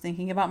I was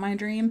thinking about my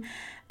dream,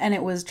 and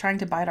it was trying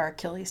to bite our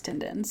Achilles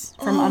tendons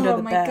from under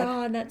the bed. Oh my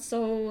god, that's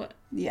so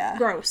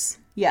gross.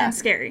 Yeah. And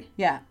scary.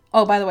 Yeah.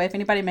 Oh, by the way, if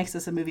anybody makes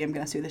this a movie, I'm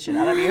going to sue the shit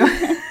out of you.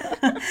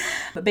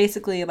 But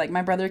basically, like,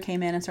 my brother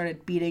came in and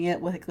started beating it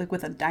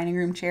with a dining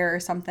room chair or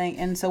something.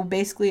 And so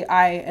basically,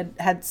 I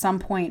had some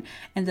point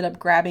ended up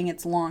grabbing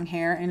its long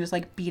hair and just,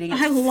 like, beating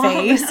its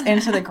face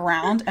into the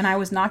ground. And I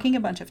was knocking a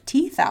bunch of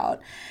teeth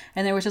out.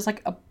 And there was just,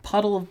 like, a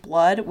puddle of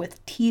blood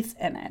with teeth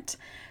in it.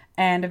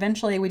 And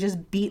eventually, we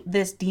just beat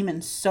this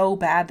demon so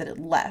bad that it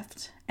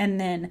left. And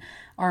then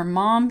our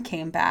mom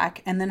came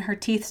back, and then her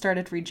teeth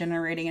started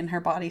regenerating, and her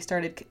body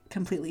started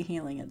completely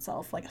healing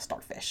itself like a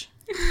starfish.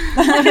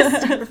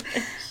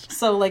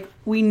 So, like,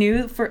 we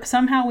knew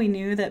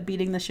that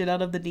beating the shit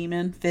out of the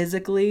demon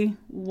physically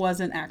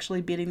wasn't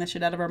actually beating the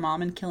shit out of our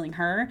mom and killing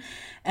her.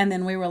 And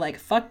then we were like,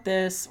 fuck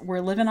this.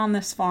 We're living on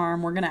this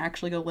farm. We're going to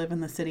actually go live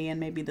in the city, and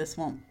maybe this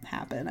won't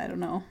happen. I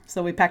don't know.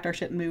 So we packed our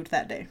shit and moved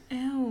that day.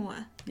 Ew.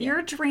 Yeah.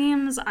 Your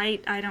dreams, I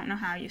don't know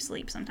how you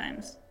sleep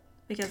sometimes.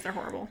 Because they're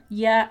horrible.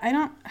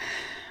 Yeah,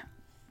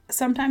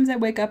 sometimes I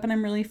wake up and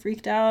I'm really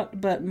freaked out,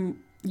 but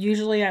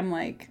usually I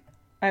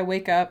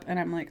wake up and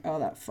I'm like, oh,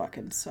 that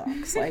fucking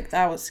sucks. Like,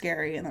 that was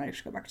scary, and then I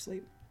just go back to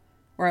sleep.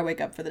 Or I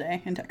wake up for the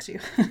day and text you.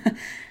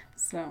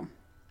 So.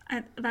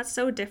 That's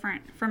so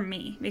different from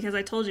me, because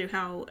I told you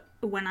how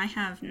when I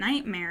have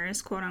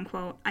nightmares, quote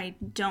unquote, I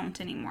don't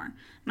anymore.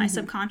 My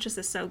subconscious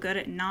is so good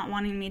at not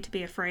wanting me to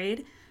be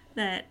afraid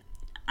that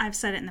I've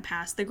said it in the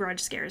past, the grudge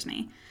scares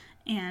me.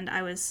 And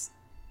I was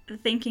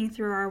thinking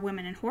through our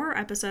Women in Horror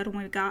episode,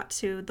 when we got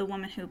to the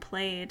woman who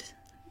played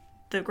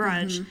the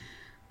grudge,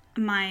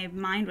 my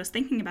mind was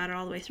thinking about it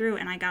all the way through,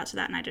 and I got to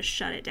that and I just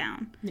shut it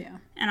down. Yeah.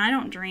 And I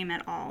don't dream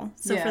at all.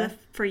 So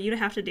for you to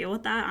have to deal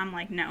with that, I'm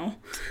like, no.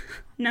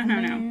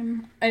 No.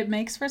 It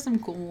makes for some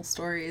cool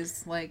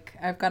stories. Like,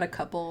 I've got a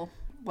couple,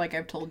 like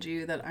I've told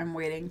you, that I'm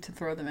waiting to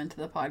throw them into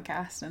the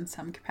podcast in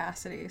some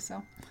capacity,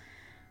 so...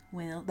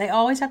 Well, they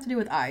always have to do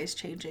with eyes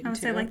changing, I would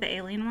say, like, the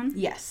alien one?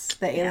 Yes,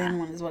 the alien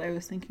one is what I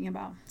was thinking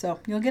about. So,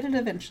 you'll get it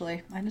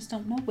eventually. I just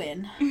don't know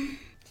when.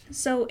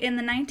 So, in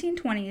the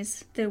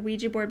 1920s, the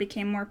Ouija board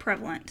became more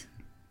prevalent.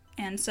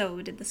 And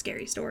so did the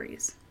scary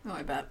stories. Oh,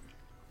 I bet.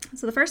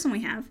 So, the first one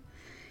we have.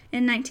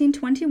 In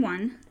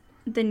 1921,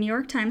 the New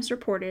York Times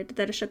reported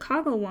that a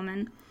Chicago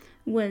woman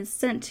was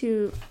sent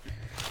to...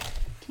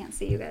 Can't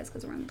see you guys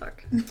because we're in the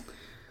dark.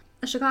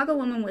 A Chicago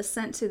woman was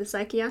sent to the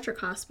psychiatric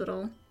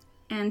hospital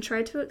and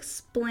tried to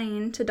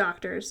explain to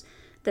doctors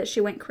that she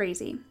went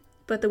crazy.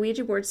 But the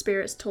Ouija board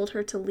spirits told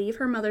her to leave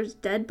her mother's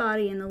dead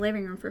body in the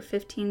living room for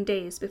 15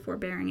 days before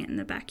burying it in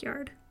the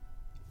backyard.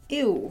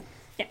 Ew.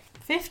 Yeah.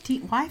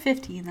 15? Why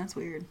 15? That's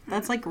weird.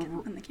 That's like...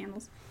 And the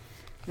candles.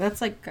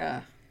 That's like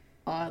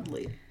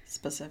oddly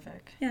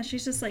specific. Yeah,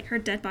 she's just like, her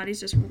dead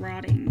body's just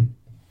rotting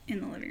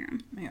in the living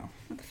room. Ew.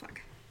 What the fuck?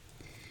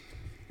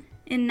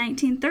 In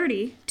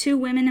 1930, 2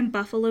 women in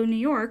Buffalo, New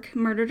York,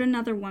 murdered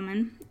another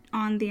woman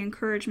on the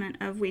encouragement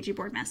of Ouija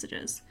board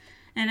messages.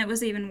 And it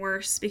was even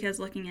worse because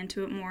looking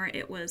into it more,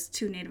 it was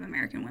 2 Native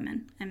American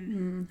women.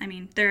 And I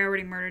mean, they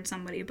already murdered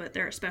somebody, but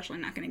they're especially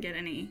not going to get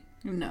any...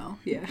 No,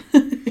 yeah.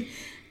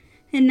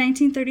 In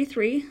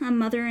 1933, a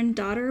mother and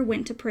daughter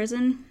went to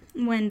prison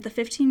when the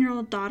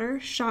 15-year-old daughter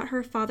shot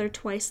her father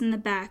twice in the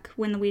back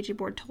when the Ouija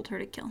board told her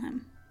to kill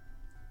him.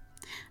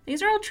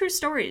 These are all true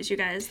stories, you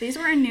guys. These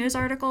were in news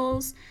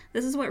articles.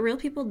 This is what real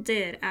people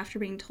did after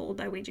being told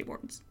by Ouija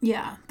boards.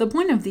 Yeah. The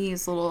point of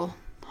these little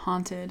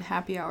haunted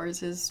happy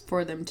hours is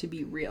for them to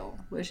be real,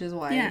 which is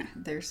why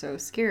they're so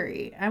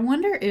scary. I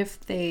wonder if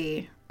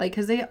they, like,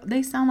 because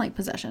they sound like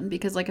possession.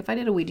 Because, like, if I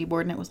did a Ouija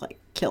board and it was like,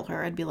 kill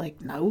her, I'd be like,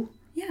 no.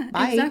 Yeah,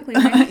 bye. Exactly.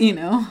 Right? You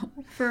know?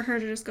 For her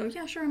to just go,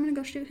 yeah, sure, I'm going to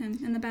go shoot him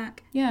in the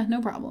back. Yeah,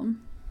 no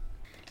problem.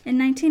 In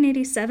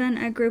 1987,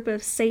 a group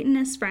of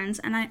Satanist friends,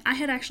 and I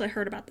had actually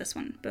heard about this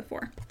one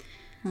before,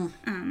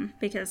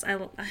 because I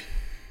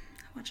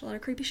watch a lot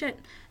of creepy shit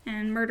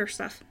and murder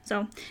stuff.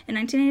 So, in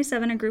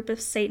 1987, a group of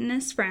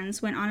Satanist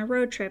friends went on a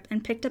road trip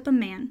and picked up a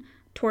man,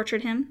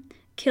 tortured him,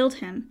 killed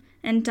him,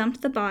 and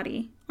dumped the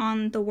body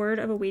on the word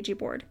of a Ouija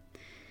board.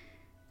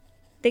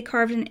 They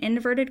carved an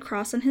inverted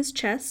cross on his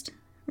chest,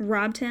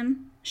 robbed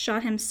him,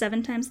 shot him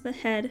 7 times in the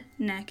head,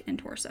 neck, and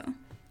torso,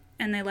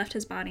 and they left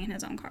his body in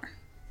his own car.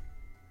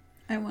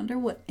 I wonder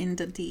what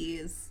entity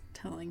is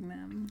telling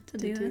them to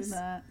do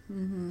that.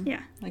 Mm-hmm.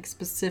 Yeah. Like,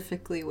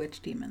 specifically,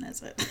 which demon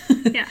is it?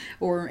 Yeah.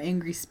 Or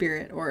angry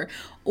spirit.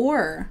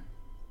 Or,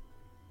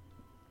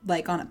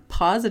 like, on a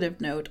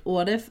positive note,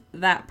 what if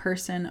that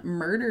person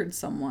murdered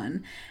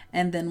someone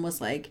and then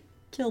was like,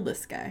 kill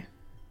this guy?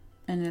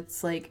 And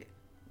it's, like,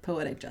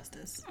 poetic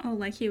justice. Oh,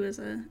 like he was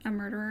a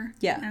murderer?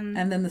 Yeah.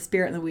 And then the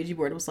spirit in the Ouija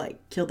board was like,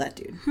 kill that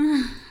dude.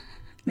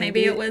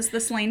 Maybe it was the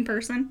slain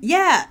person?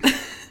 Yeah.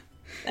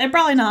 And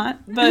probably not,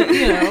 but,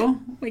 you know,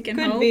 we can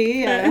could hope. Be,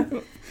 yeah.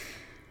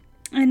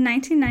 In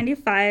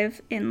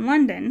 1995, in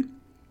London,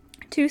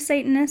 2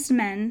 Satanist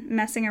men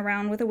messing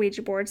around with a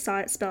Ouija board saw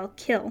it spell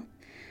kill.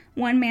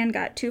 One man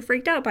got too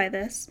freaked out by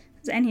this,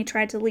 and he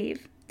tried to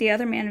leave. The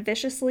other man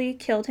viciously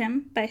killed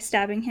him by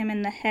stabbing him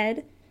in the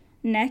head,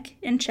 neck,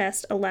 and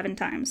chest 11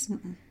 times.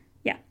 Mm-mm.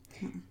 Yeah.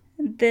 Mm-mm.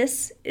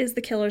 This is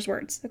the killer's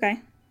words,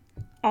 okay?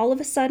 All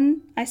of a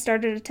sudden, I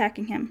started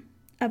attacking him.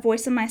 A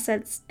voice in my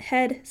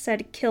head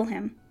said, kill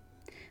him.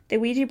 The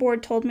Ouija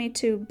board told me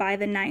to buy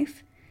the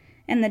knife,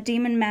 and the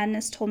demon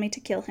madness told me to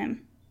kill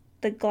him.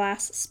 The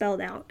glass spelled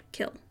out,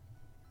 kill.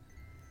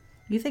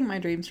 You think my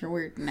dreams are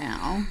weird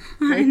now.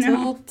 I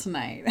know. Till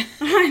tonight.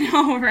 I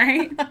know,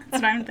 right? That's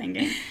what I'm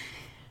thinking.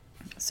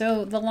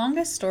 So the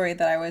longest story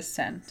that I was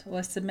sent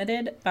was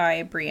submitted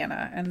by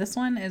Brianna, and this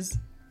one is,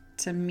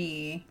 to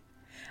me,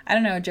 I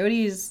don't know,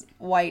 Jody's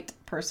white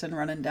person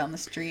running down the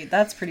street.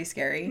 That's pretty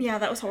scary. Yeah,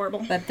 that was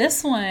horrible. But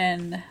this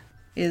one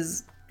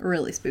is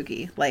really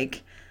spooky.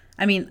 Like,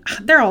 I mean,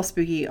 they're all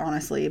spooky,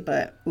 honestly,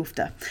 but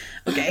oofta.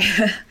 Okay.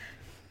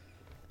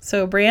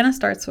 So Brianna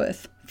starts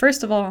with,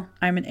 first of all,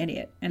 I'm an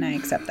idiot, and I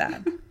accept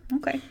that.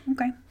 Okay.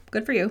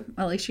 Good for you.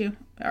 At least you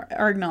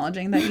are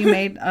acknowledging that you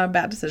made a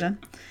bad decision.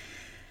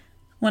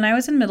 When I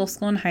was in middle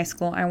school and high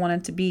school, I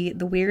wanted to be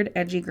the weird,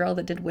 edgy girl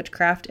that did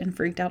witchcraft and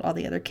freaked out all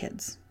the other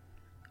kids.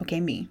 Okay,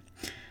 me.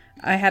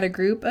 I had a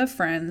group of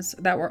friends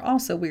that were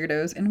also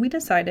weirdos, and we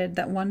decided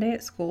that one day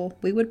at school,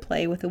 we would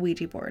play with a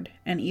Ouija board.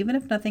 And even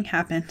if nothing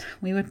happened,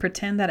 we would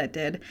pretend that it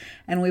did,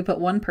 and we put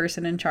one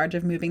person in charge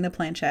of moving the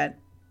planchette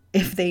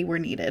if they were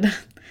needed.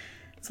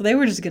 So they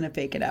were just going to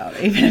fake it out,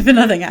 even if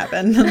nothing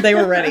happened. They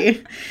were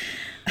ready.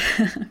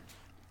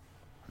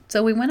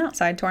 So we went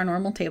outside to our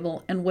normal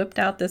table and whipped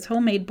out this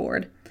homemade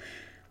board.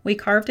 We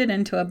carved it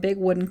into a big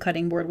wooden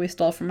cutting board we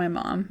stole from my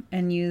mom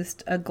and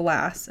used a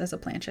glass as a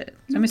planchette.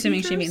 I'm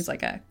assuming she means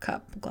like a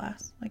cup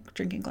glass, like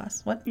drinking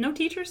glass. What? No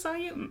teachers saw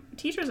you?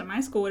 Teachers at my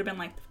school would have been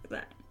like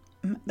that.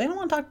 They don't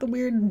want to talk to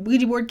weird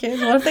Ouija board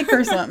kids. What if they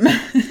curse them?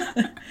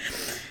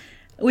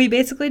 We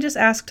basically just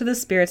asked the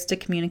spirits to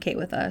communicate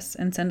with us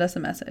and send us a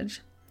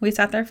message. We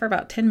sat there for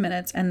about 10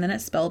 minutes and then it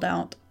spelled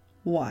out,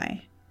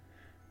 why.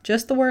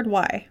 Just the word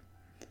why.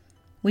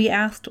 We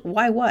asked,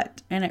 why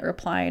what? And it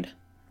replied,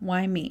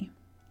 why me?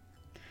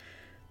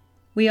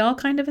 We all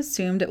kind of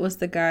assumed it was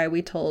the guy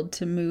we told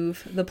to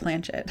move the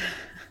planchette.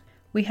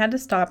 We had to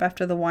stop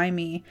after the why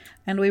me,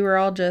 and we were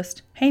all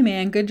just, hey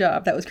man, good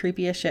job, that was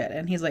creepy as shit.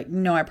 And he's like,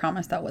 no, I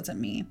promise that wasn't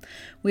me.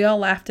 We all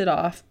laughed it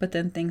off, but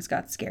then things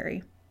got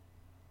scary.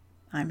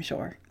 I'm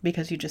sure,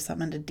 because you just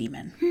summoned a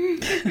demon.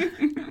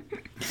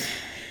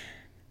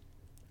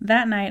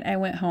 That night, I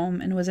went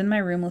home and was in my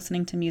room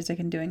listening to music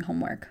and doing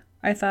homework.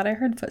 I thought I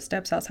heard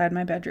footsteps outside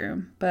my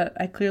bedroom, but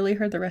I clearly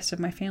heard the rest of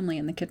my family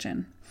in the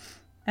kitchen.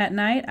 At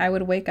night, I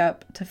would wake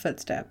up to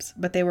footsteps,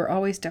 but they were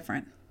always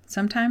different.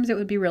 Sometimes it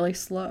would be really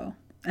slow,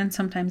 and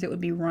sometimes it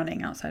would be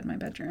running outside my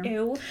bedroom.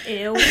 Ew,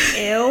 ew,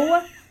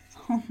 ew.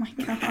 Oh my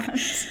god.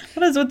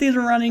 What is with these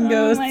running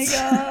ghosts? Oh my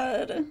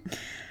god.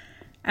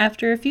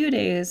 After a few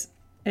days,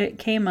 it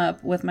came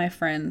up with my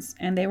friends,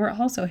 and they were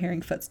also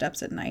hearing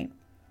footsteps at night.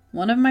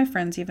 One of my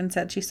friends even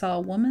said she saw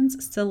a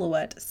woman's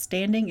silhouette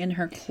standing in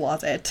her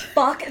closet.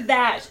 Fuck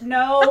that.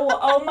 No.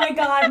 Oh my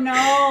god,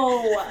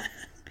 no.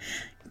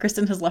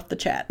 Kristen has left the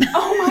chat.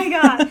 Oh my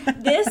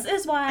god. This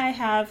is why I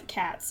have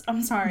cats.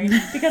 I'm sorry.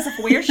 Because if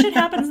weird shit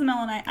happens in the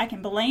middle of the night, I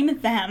can blame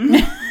them.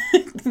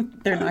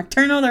 They're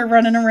nocturnal, they're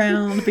running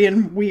around,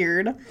 being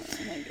weird. Oh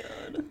my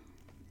god.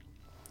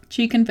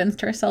 She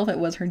convinced herself it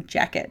was her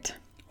jacket.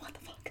 What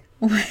the fuck?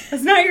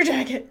 It's not your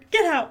jacket.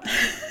 Get out.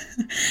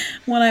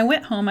 When I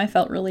went home, I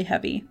felt really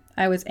heavy.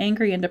 I was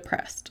angry and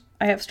depressed.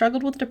 I have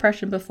struggled with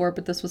depression before,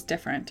 but this was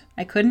different.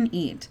 I couldn't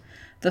eat.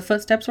 The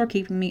footsteps were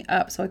keeping me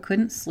up, so I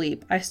couldn't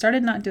sleep. I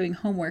started not doing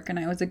homework, and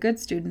I was a good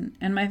student,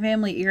 and my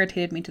family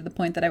irritated me to the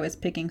point that I was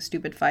picking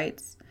stupid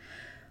fights.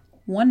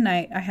 One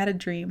night, I had a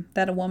dream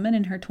that a woman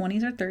in her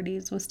 20s or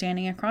 30s was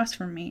standing across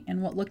from me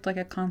in what looked like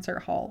a concert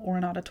hall or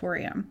an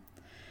auditorium.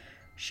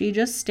 She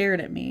just stared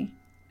at me,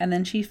 and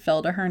then she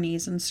fell to her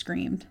knees and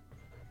screamed.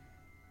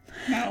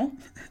 No.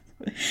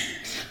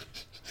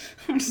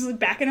 I'm just like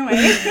backing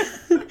away.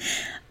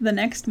 The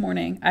next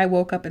morning, I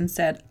woke up and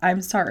said,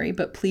 I'm sorry,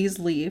 but please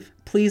leave.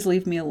 Please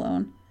leave me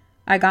alone.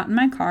 I got in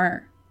my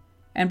car,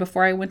 and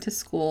before I went to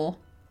school,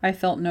 I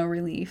felt no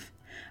relief.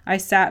 I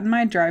sat in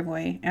my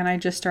driveway, and I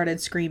just started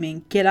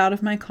screaming, get out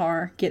of my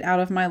car, get out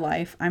of my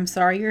life. I'm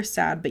sorry you're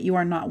sad, but you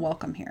are not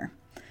welcome here.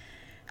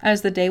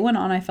 As the day went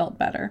on, I felt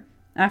better.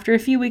 After a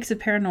few weeks of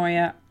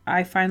paranoia,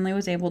 I finally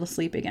was able to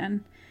sleep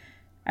again.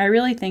 I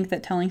really think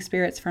that telling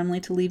spirits firmly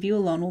to leave you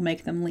alone will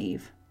make them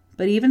leave.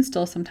 But even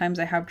still, sometimes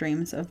I have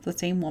dreams of the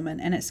same woman,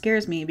 and it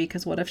scares me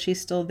because what if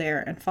she's still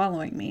there and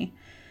following me?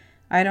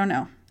 I don't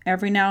know.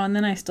 Every now and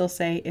then I still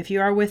say, if you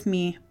are with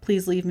me,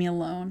 please leave me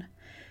alone.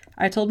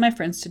 I told my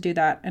friends to do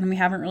that, and we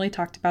haven't really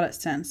talked about it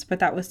since, but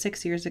that was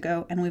 6 years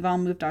ago, and we've all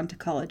moved on to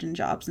college and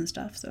jobs and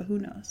stuff, so who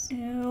knows?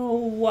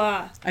 Ew.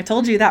 I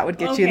told you that would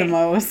get you the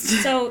most.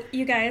 So,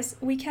 you guys,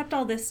 we kept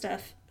all this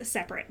stuff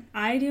separate.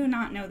 I do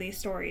not know these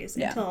stories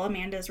until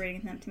Amanda's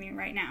reading them to me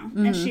right now,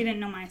 and she didn't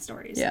know my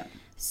stories. Yeah.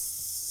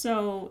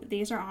 So,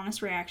 these are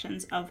honest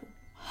reactions of,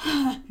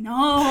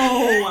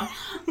 no.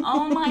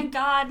 Oh my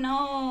god,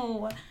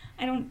 no.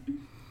 I don't.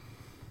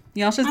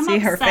 Y'all should I'm see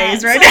upset. her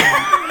face right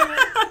now.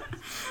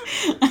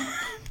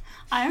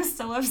 I am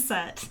so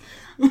upset.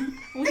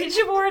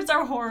 Ouija boards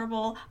are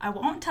horrible. I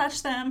won't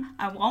touch them.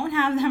 I won't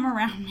have them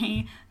around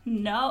me.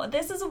 No,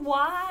 this is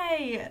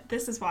why.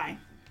 This is why.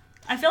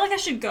 I feel like I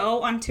should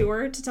go on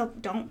tour to tell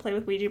don't play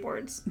with Ouija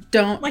boards.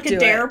 Don't like do a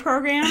DARE it.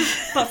 program,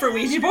 but for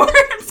Ouija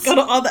boards. Go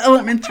to all the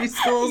elementary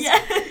schools.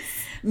 Yes.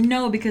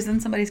 No, because then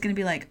somebody's going to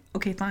be like,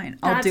 okay, fine,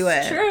 I'll do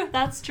it.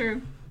 That's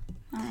true.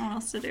 I don't know what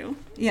else to do.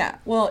 Yeah,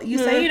 well, you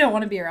say you don't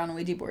want to be around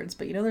Ouija boards,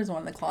 but you know there's one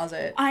in the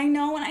closet. I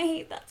know, and I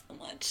hate that so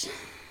much.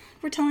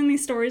 We're telling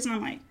these stories, and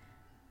I'm like...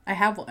 I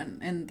have one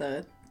in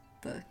the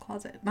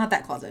closet. Not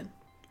that closet.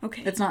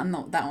 Okay. It's not in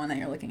that one that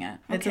you're looking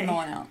at. It's in the Okay.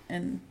 one out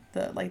in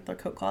the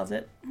coat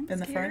closet in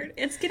the front.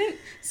 It's getting...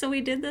 So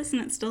we did this,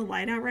 and it's still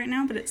light out right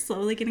now, but it's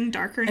slowly getting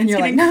darker, and And it's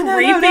you're getting like,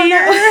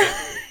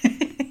 no.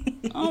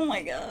 creepier. Oh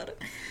my god.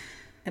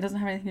 It doesn't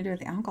have anything to do with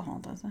the alcohol,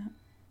 does it?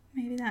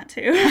 Maybe that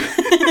too.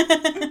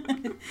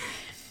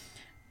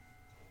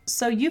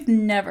 So you've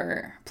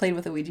never played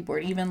with a Ouija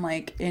board, even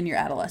like in your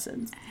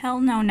adolescence? Hell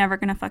no, never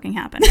gonna fucking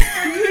happen.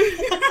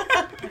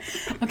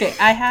 Okay,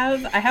 I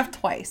have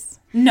twice.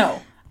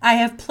 No, I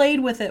have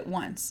played with it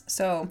once.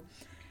 So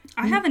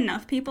I have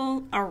enough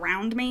people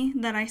around me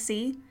that I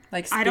see.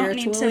 like I don't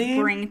need spiritually.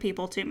 to bring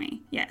people to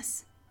me.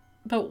 Yes.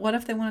 But what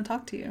if they want to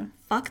talk to you?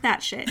 Fuck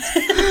that shit.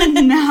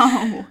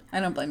 No. I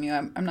don't blame you.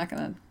 I'm not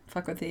gonna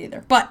fuck with it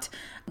either. But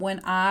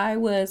when I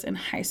was in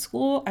high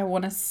school, I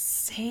want to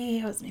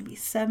say I was maybe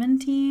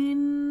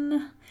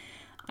 17.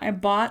 I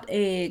bought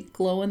a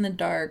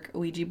glow-in-the-dark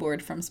Ouija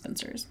board from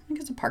Spencer's. I think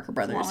it's a Parker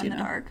Brothers. Glow in the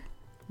dark.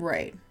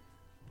 Right.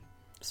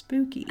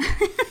 Spooky.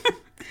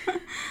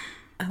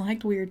 I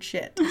liked weird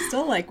shit. I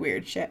still like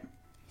weird shit.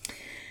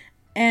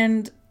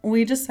 And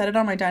we just set it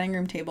on my dining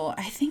room table.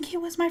 I think it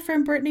was my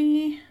friend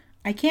Brittany.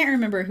 I can't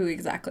remember who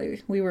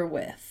exactly we were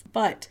with,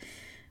 but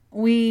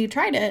we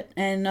tried it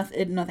and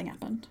nothing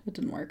happened. It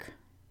didn't work.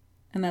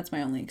 And that's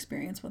my only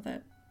experience with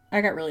it.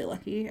 I got really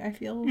lucky, I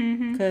feel,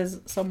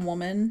 because some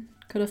woman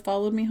could have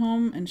followed me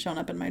home and shown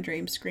up in my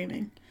dreams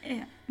screaming.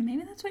 Yeah.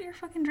 Maybe that's what your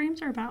fucking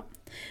dreams are about.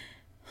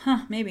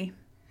 Huh, maybe.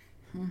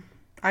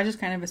 I just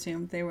kind of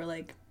assumed they were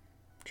like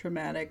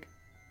traumatic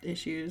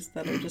issues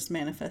that are just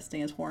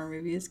manifesting as horror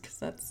movies because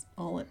that's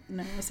all it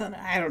knows.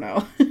 I don't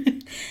know.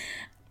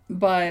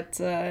 But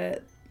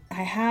I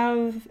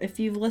have, if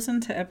you've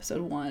listened to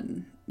episode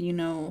 1, you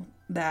know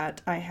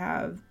that I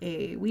have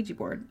a Ouija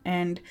board.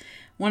 And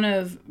one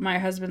of my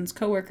husband's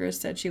coworkers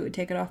said she would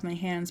take it off my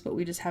hands, but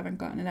we just haven't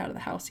gotten it out of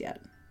the house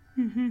yet.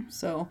 Mm-hmm.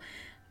 So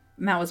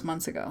that was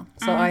months ago.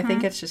 So I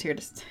think it's just here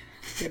to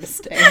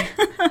stay.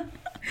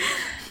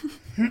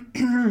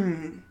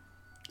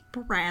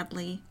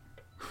 Bradley.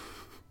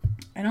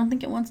 I don't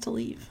think it wants to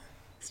leave.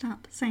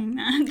 Stop saying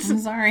that. I'm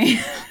sorry.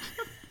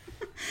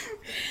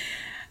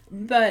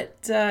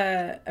 But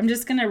I'm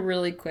just going to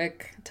really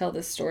quick tell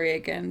this story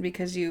again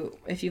because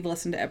if you've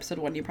listened to episode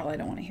 1, you probably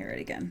don't want to hear it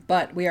again.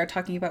 But we are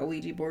talking about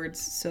Ouija boards,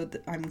 so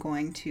I'm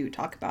going to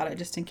talk about it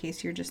just in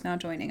case you're just now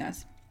joining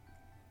us.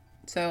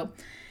 So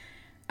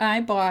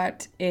I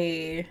bought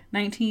a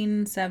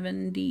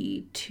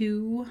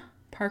 1972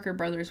 Parker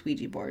Brothers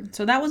Ouija board.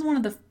 So that was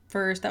the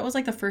first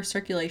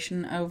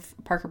circulation of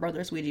Parker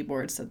Brothers Ouija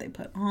boards that they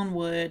put on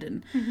wood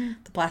and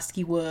the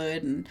plasticky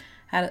wood and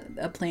had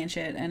a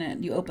planchette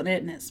and you open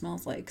it and it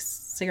smells like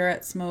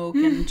cigarette smoke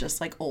and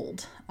just like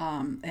old.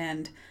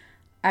 And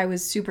I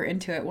was super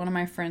into it. One of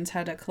my friends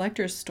had a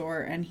collector's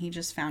store and he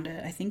just found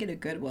it, I think, at a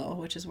Goodwill,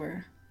 which is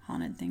where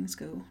haunted things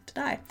go to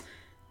die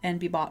and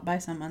be bought by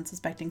some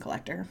unsuspecting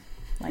collector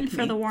like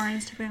For me. the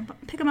Warrens to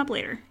pick them up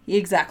later.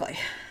 Exactly.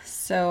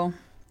 So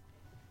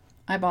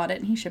I bought it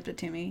and he shipped it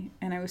to me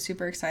and I was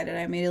super excited.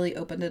 I immediately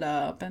opened it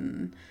up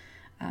and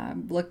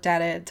looked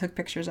at it, took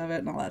pictures of it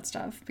and all that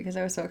stuff because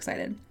I was so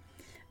excited.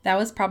 That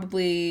was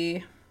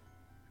probably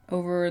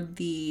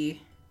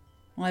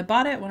I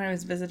bought it when I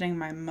was visiting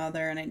my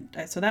mother and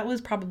so that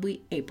was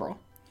probably April.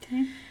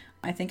 Okay.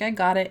 I think I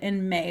got it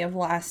in May of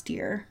last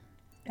year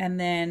and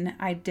then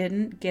I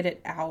didn't get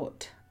it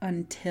out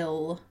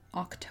until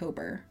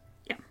October.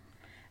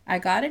 I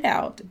got it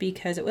out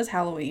because it was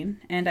Halloween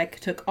and I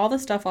took all the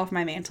stuff off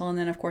my mantle and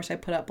then of course I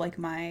put up like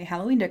my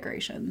Halloween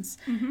decorations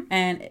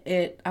and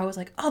I was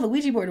like, oh, the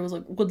Ouija board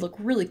would look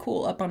really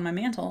cool up on my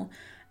mantle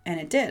and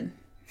it did.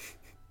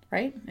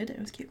 Right? It did.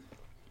 It was cute.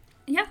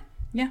 Yeah.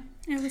 Yeah.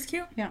 It was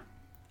cute. Yeah.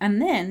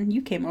 And then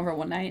you came over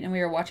one night and we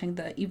were watching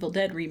the Evil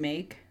Dead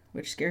remake,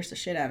 which scares the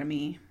shit out of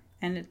me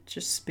and it's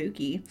just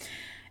spooky.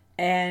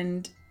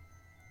 And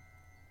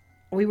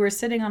we were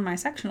sitting on my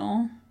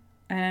sectional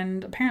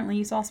and apparently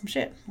you saw some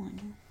shit.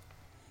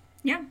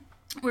 Yeah.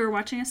 We were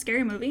watching a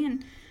scary movie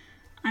and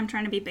I'm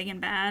trying to be big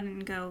and bad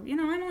and go, I'm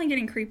only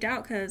getting creeped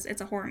out because it's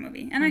a horror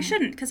movie. And I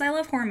shouldn't because I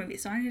love horror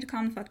movies, so I need to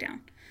calm the fuck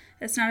down.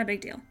 It's not a big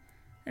deal.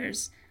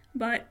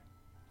 But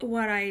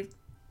what I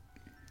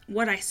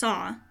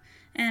saw,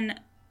 and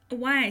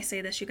why I say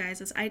this, you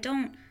guys, is I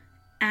don't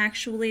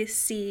actually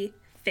see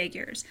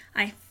figures.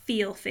 I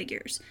feel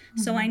figures.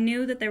 So I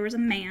knew that there was a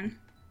man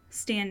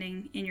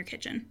standing in your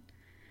kitchen.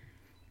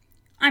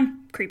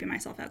 I'm creeping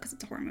myself out because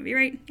it's a horror movie,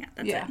 right? Yeah,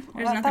 that's it.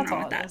 There's nothing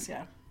wrong with that.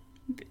 Yeah.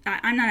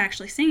 I'm not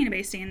actually seeing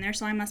anybody standing there,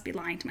 so I must be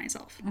lying to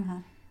myself. Mm-hmm.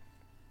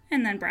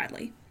 And then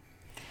Bradley.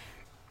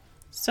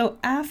 So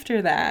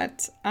after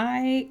that,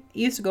 I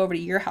used to go over to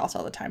your house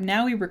all the time.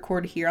 Now we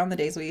record here on the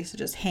days we used to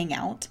just hang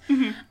out.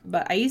 Mm-hmm.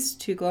 But I used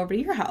to go over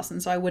to your house,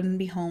 and so I wouldn't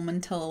be home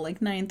until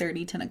like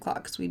 9:30, 10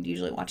 o'clock. So we'd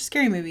usually watch a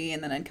scary movie,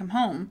 and then I'd come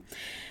home.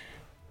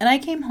 And I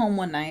came home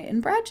one night,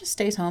 and Brad just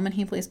stays home, and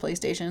he plays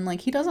PlayStation.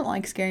 Like, he doesn't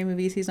like scary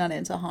movies. He's not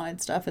into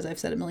haunted stuff, as I've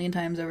said a million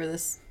times over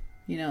this,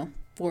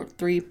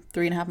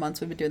 3.5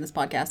 months we've been doing this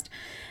podcast.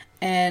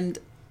 And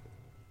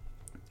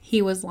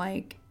he was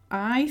like,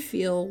 I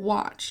feel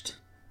watched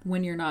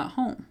when you're not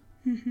home.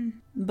 Mm-hmm.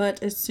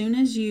 But as soon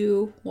as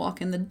you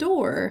walk in the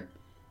door,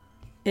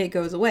 it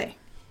goes away.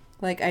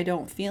 Like, I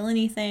don't feel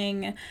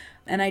anything,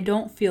 and I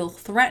don't feel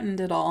threatened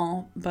at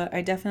all, but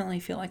I definitely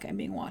feel like I'm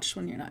being watched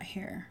when you're not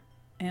here.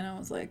 And I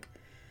was like,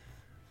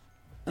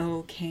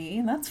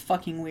 okay, that's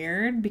fucking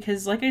weird,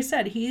 because like I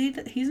said,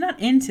 he's not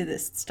into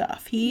this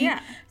stuff. He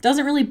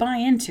doesn't really buy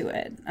into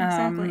it.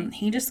 Exactly.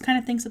 He just kind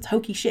of thinks it's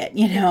hokey shit,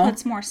 It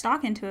puts more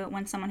stock into it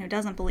when someone who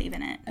doesn't believe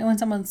in it. And when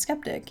someone's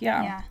skeptic,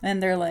 yeah.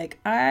 And they're like,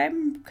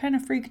 I'm kind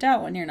of freaked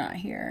out when you're not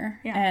here.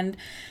 Yeah. And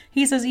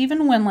he says,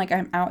 even when like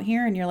I'm out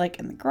here and you're like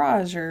in the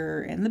garage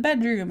or in the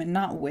bedroom and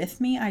not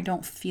with me, I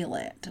don't feel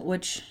it.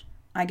 Which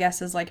I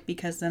guess is like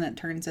because then it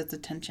turns its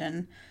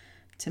attention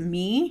to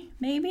me,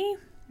 maybe.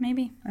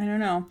 I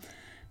don't know.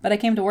 But I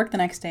came to work the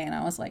next day and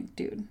I was like,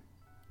 dude,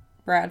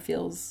 Brad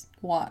feels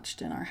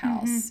watched in our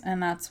house. Mm-hmm.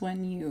 And that's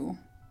when you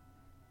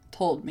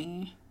told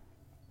me.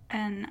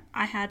 And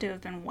I had to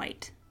have been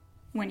white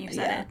when you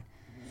said it.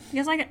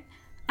 Because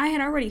I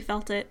had already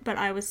felt it, but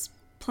I was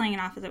playing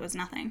it off as it was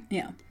nothing.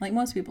 Yeah, like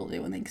most people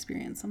do when they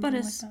experience something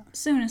like that. But as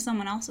soon as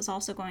someone else is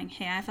also going,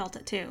 hey, I felt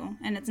it too,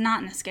 and it's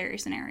not in a scary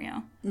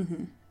scenario,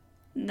 mm-hmm.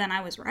 then I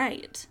was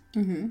right.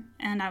 Mm-hmm.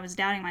 And I was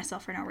doubting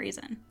myself for no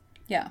reason.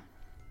 Yeah.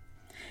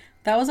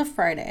 That was a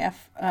Friday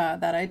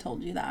that I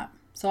told you that.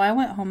 So I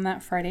went home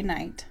that Friday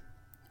night,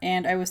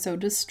 and I was so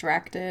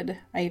distracted,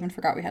 I even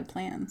forgot we had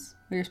plans.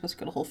 We were supposed to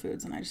go to Whole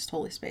Foods, and I just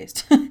totally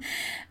spaced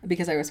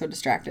because I was so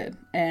distracted.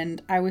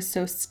 And I was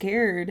so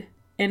scared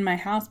in my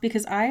house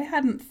because I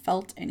hadn't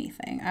felt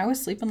anything. I was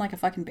sleeping like a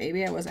fucking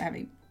baby. I wasn't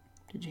having...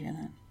 Did you hear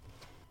that?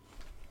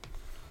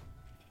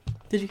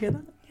 Did you hear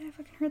that? Yeah, I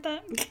fucking heard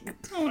that.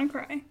 I want to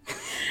cry.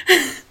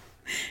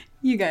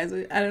 You guys,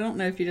 I don't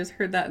know if you just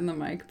heard that in the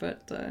mic,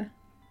 but...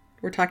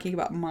 we're talking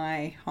about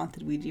my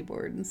haunted Ouija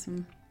board and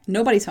some...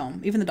 Nobody's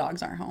home. Even the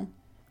dogs aren't home.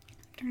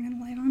 Turning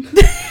the light on.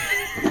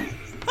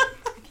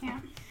 I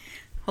can't.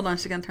 Hold on,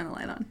 she's gonna turn the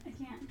light on. I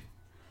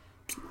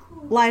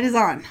can't. Light is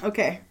on.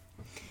 Okay.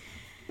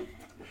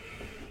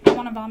 I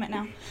want to vomit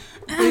now.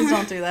 Please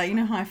don't do that. You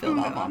know how I feel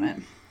about vomit.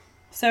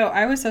 So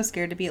I was so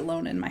scared to be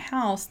alone in my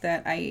house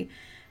that I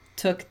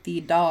took the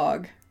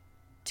dog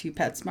to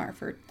PetSmart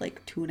for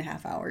like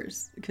 2.5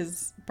 hours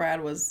because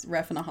Brad was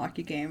reffing a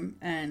hockey game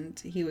and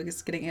he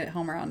was getting it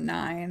home around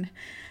 9.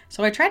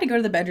 So I tried to go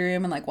to the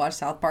bedroom and like watch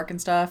South Park and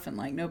stuff and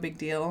like no big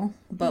deal,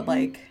 but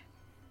like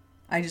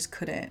I just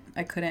couldn't.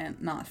 I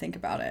couldn't not think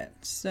about it.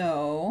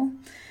 So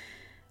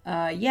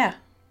yeah,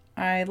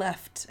 I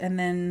left and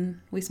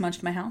then we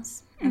smudged my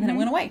house and then it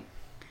went away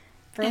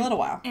for a little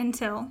while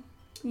until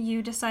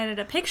you decided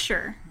a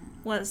picture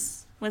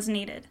was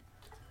needed.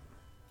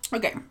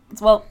 Okay,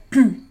 well.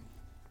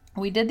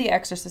 We did the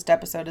Exorcist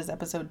episode as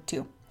episode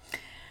 2.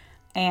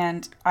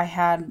 And I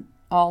had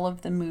all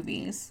of the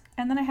movies.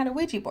 And then I had a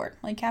Ouija board.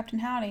 Like Captain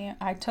Howdy,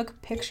 I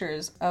took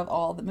pictures of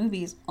all the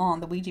movies on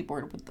the Ouija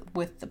board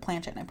with the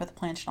planchette. And I put the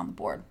planchette on the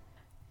board.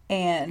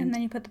 And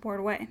then you put the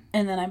board away.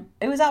 And then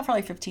it was out for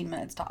like 15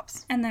 minutes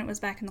tops. And then it was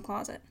back in the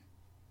closet.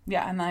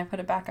 Yeah, and then I put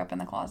it back up in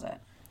the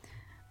closet.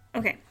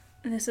 Okay,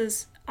 this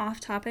is off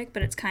topic,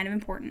 but it's kind of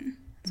important.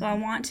 So I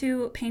want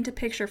to paint a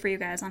picture for you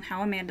guys on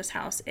how Amanda's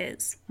house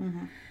is.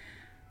 Mm-hmm.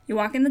 You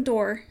walk in the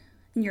door,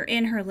 and you're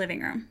in her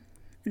living room.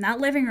 And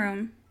that living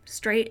room,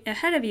 straight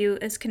ahead of you,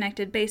 is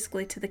connected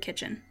basically to the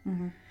kitchen,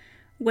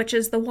 which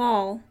is the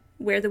wall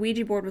where the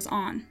Ouija board was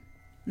on,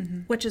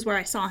 which is where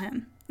I saw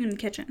him, in the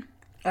kitchen.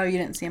 Oh, you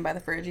didn't see him by the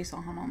fridge? You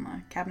saw him on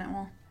the cabinet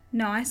wall?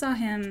 No, I saw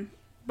him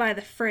by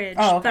the fridge,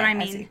 oh, okay. But I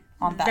mean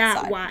on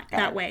that side.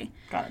 That way.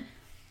 Got it.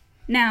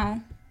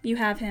 Now, you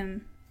have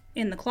him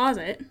in the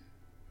closet,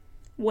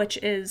 which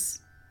is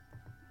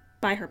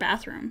by her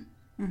bathroom.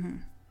 Mm-hmm.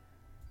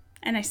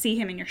 And I see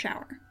him in your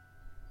shower.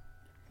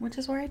 Which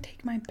is where I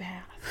take my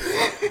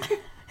bath.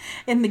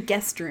 In the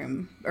guest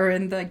room. Or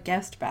in the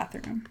guest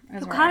bathroom.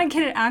 So kind of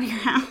get it out of your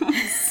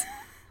house.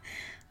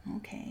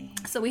 Okay.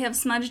 So we have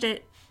smudged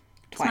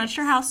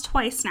your house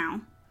twice now.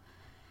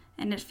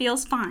 And it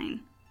feels fine.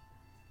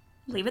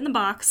 Leave it in the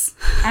box.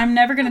 I'm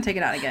never going to take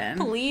it out again.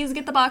 Please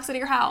get the box out of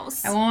your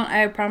house. I won't.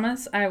 I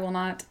promise I will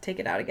not take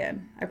it out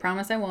again. I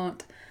promise I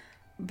won't.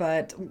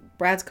 But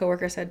Brad's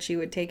coworker said she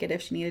would take it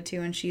if she needed to,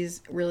 and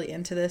she's really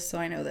into this, so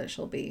I know that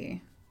she'll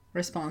be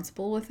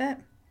responsible with it.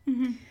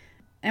 Mm-hmm.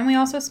 And we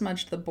also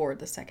smudged the board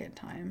the second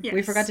time. Yes.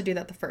 We forgot to do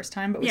that the first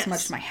time, but we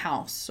smudged my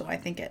house, so I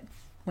think it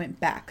went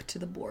back to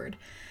the board.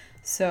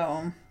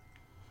 So,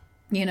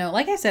 You know,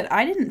 like I said,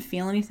 I didn't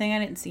feel anything. I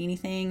didn't see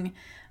anything.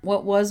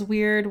 What was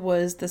weird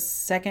was the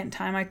second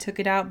time I took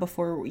it out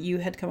before you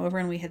had come over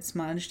and we had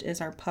smudged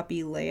is our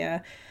puppy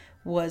Leia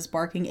was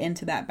barking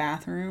into that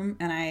bathroom,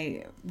 and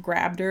I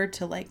grabbed her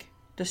to like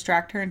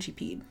distract her and she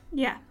peed.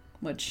 Yeah.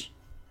 Which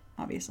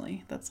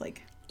obviously that's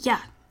like... Yeah.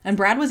 And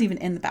Brad was even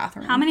in the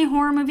bathroom. How many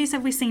horror movies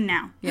have we seen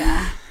now?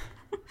 Yeah.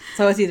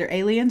 So it's either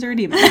aliens or a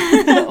demon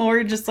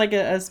or just like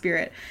a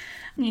spirit.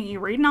 You're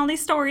reading all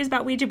these stories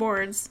about Ouija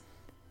boards.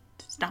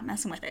 Stop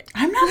messing with it.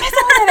 I'm not messing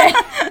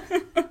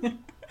with it.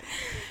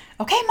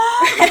 Okay,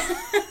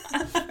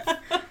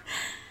 Mom.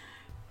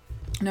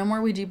 No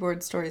more Ouija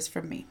board stories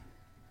from me.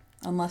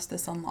 Unless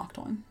this unlocked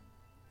one.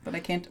 But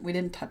we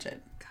didn't touch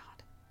it.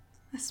 God.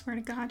 I swear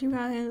to God, you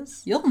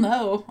guys. You'll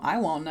know. I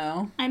won't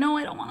know. I know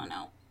I don't want to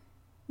know.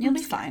 You'll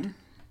be fine.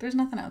 There's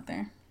nothing out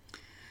there.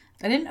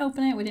 I didn't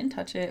open it. We didn't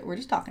touch it. We're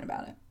just talking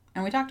about it.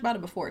 And we talked about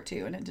it before,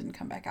 too. And it didn't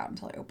come back out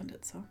until I opened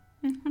it, so.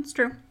 That's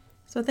true.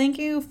 So thank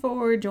you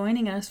for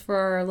joining us for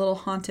our little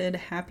haunted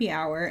happy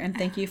hour. And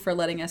thank you for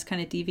letting us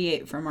kind of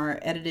deviate from our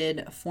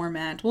edited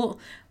format. Well,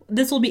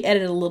 this will be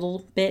edited a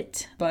little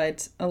bit,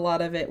 but a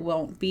lot of it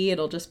won't be.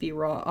 It'll just be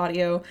raw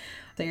audio.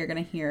 So you're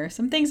going to hear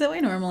some things that we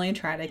normally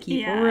try to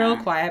keep real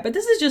quiet. But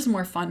this is just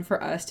more fun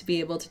for us to be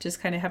able to just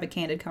kind of have a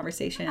candid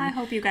conversation. I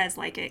hope you guys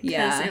like it,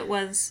 because it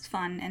was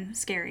fun and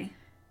scary.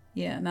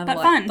 Yeah, now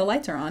fun. The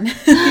lights are on.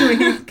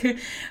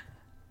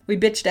 We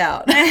bitched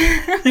out.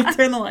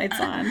 Turn the lights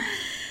on.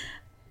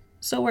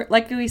 So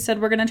like we said,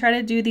 we're going to try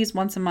to do these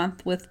once a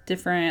month with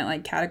different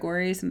like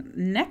categories.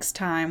 Next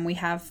time we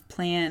have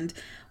planned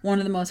one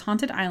of the most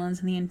haunted islands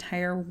in the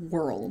entire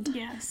world.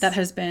 Yes. That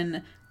has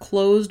been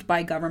closed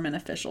by government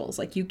officials.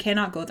 Like, you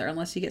cannot go there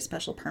unless you get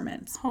special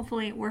permits.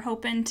 Hopefully, we're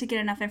hoping to get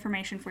enough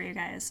information for you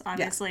guys.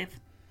 Obviously,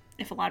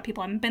 if a lot of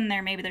people haven't been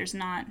there, maybe there's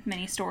not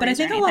many stories. But I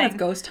think a lot of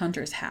ghost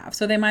hunters have.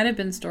 So they might have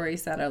been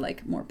stories that are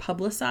like more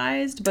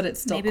publicized, but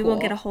it's still maybe cool. We'll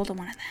get a hold of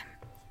one of them.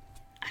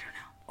 I don't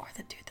know. Or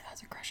the dude that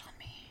has a crush on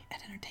me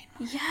at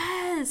entertainment.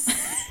 Yes.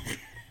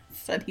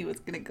 Said he was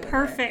going to go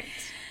Perfect. There.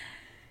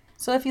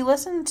 So if you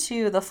listen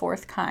to the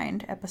Fourth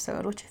Kind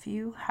episode, which if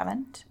you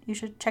haven't, you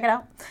should check it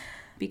out,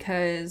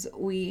 because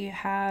we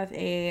have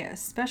a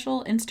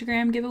special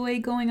Instagram giveaway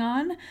going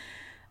on.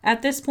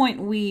 At this point,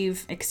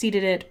 we've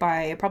exceeded it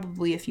by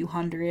probably a few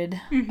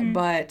hundred,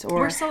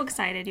 we're so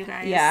excited, you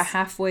guys. Yeah,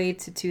 halfway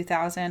to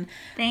 2,000.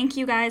 Thank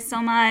you guys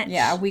so much.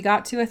 Yeah, we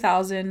got to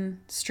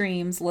 1,000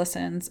 streams,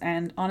 listens,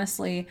 and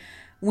honestly,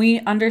 we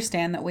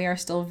understand that we are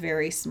still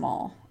very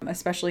small,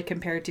 especially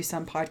compared to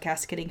some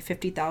podcasts getting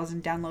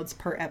 50,000 downloads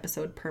per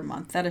episode per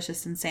month. That is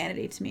just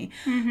insanity to me.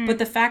 Mm-hmm. But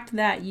the fact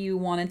that you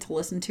wanted to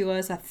listen to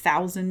us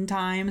 1,000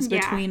 times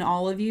between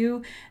all of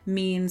you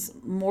means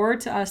more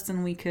to us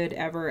than we could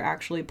ever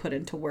actually put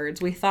into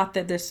words. We thought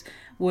that this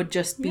would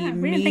just be me and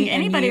you. We didn't think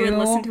anybody would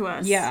listen to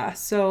us. Yeah,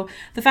 so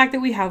the fact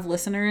that we have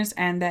listeners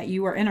and that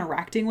you are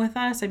interacting with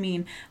us, I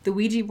mean, the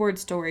Ouija board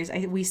stories,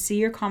 we see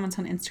your comments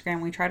on Instagram.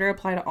 We try to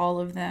reply to all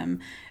of them.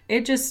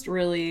 It just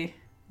really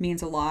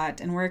means a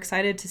lot, and we're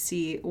excited to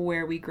see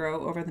where we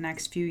grow over the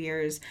next few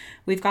years.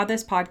 We've got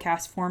this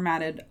podcast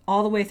formatted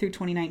all the way through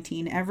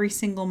 2019. Every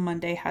single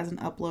Monday has an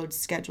upload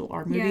schedule.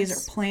 Our movies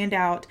are planned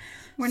out.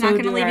 We're not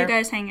going to leave you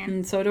guys hanging.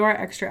 And so do our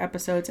extra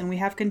episodes, and we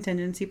have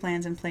contingency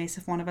plans in place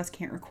if one of us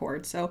can't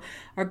record. So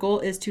our goal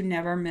is to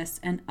never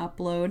miss an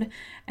upload,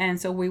 and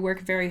so we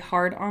work very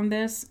hard on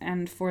this,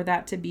 and for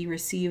that to be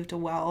received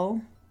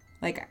well.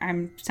 Like,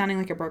 I'm sounding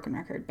like a broken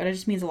record, but it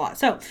just means a lot.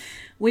 So,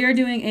 we are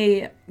doing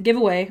a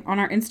giveaway on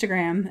our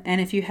Instagram,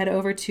 and if you head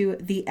over to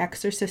the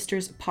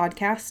Exorcisters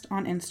podcast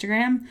on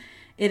Instagram,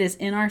 it is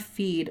in our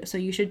feed, so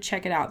you should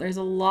check it out. There's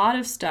a lot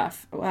of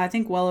stuff. I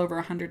think well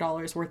over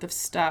 $100 worth of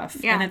stuff,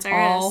 and it's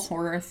all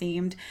horror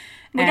themed.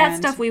 We got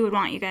stuff we would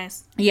want, you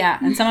guys. Yeah,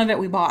 and some of it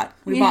we bought.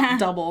 We bought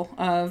double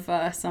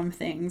of some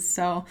things.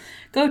 So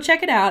go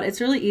check it out. It's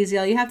really easy.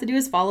 All you have to do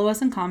is follow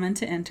us and comment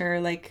to enter.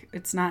 Like,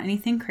 it's not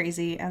anything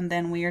crazy. And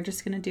then we are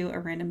just going to do a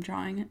random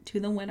drawing to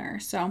the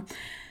winner. So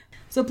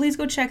please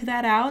go check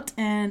that out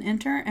and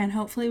enter. And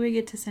hopefully we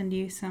get to send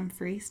you some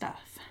free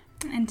stuff.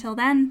 Until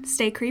then,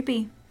 stay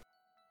creepy.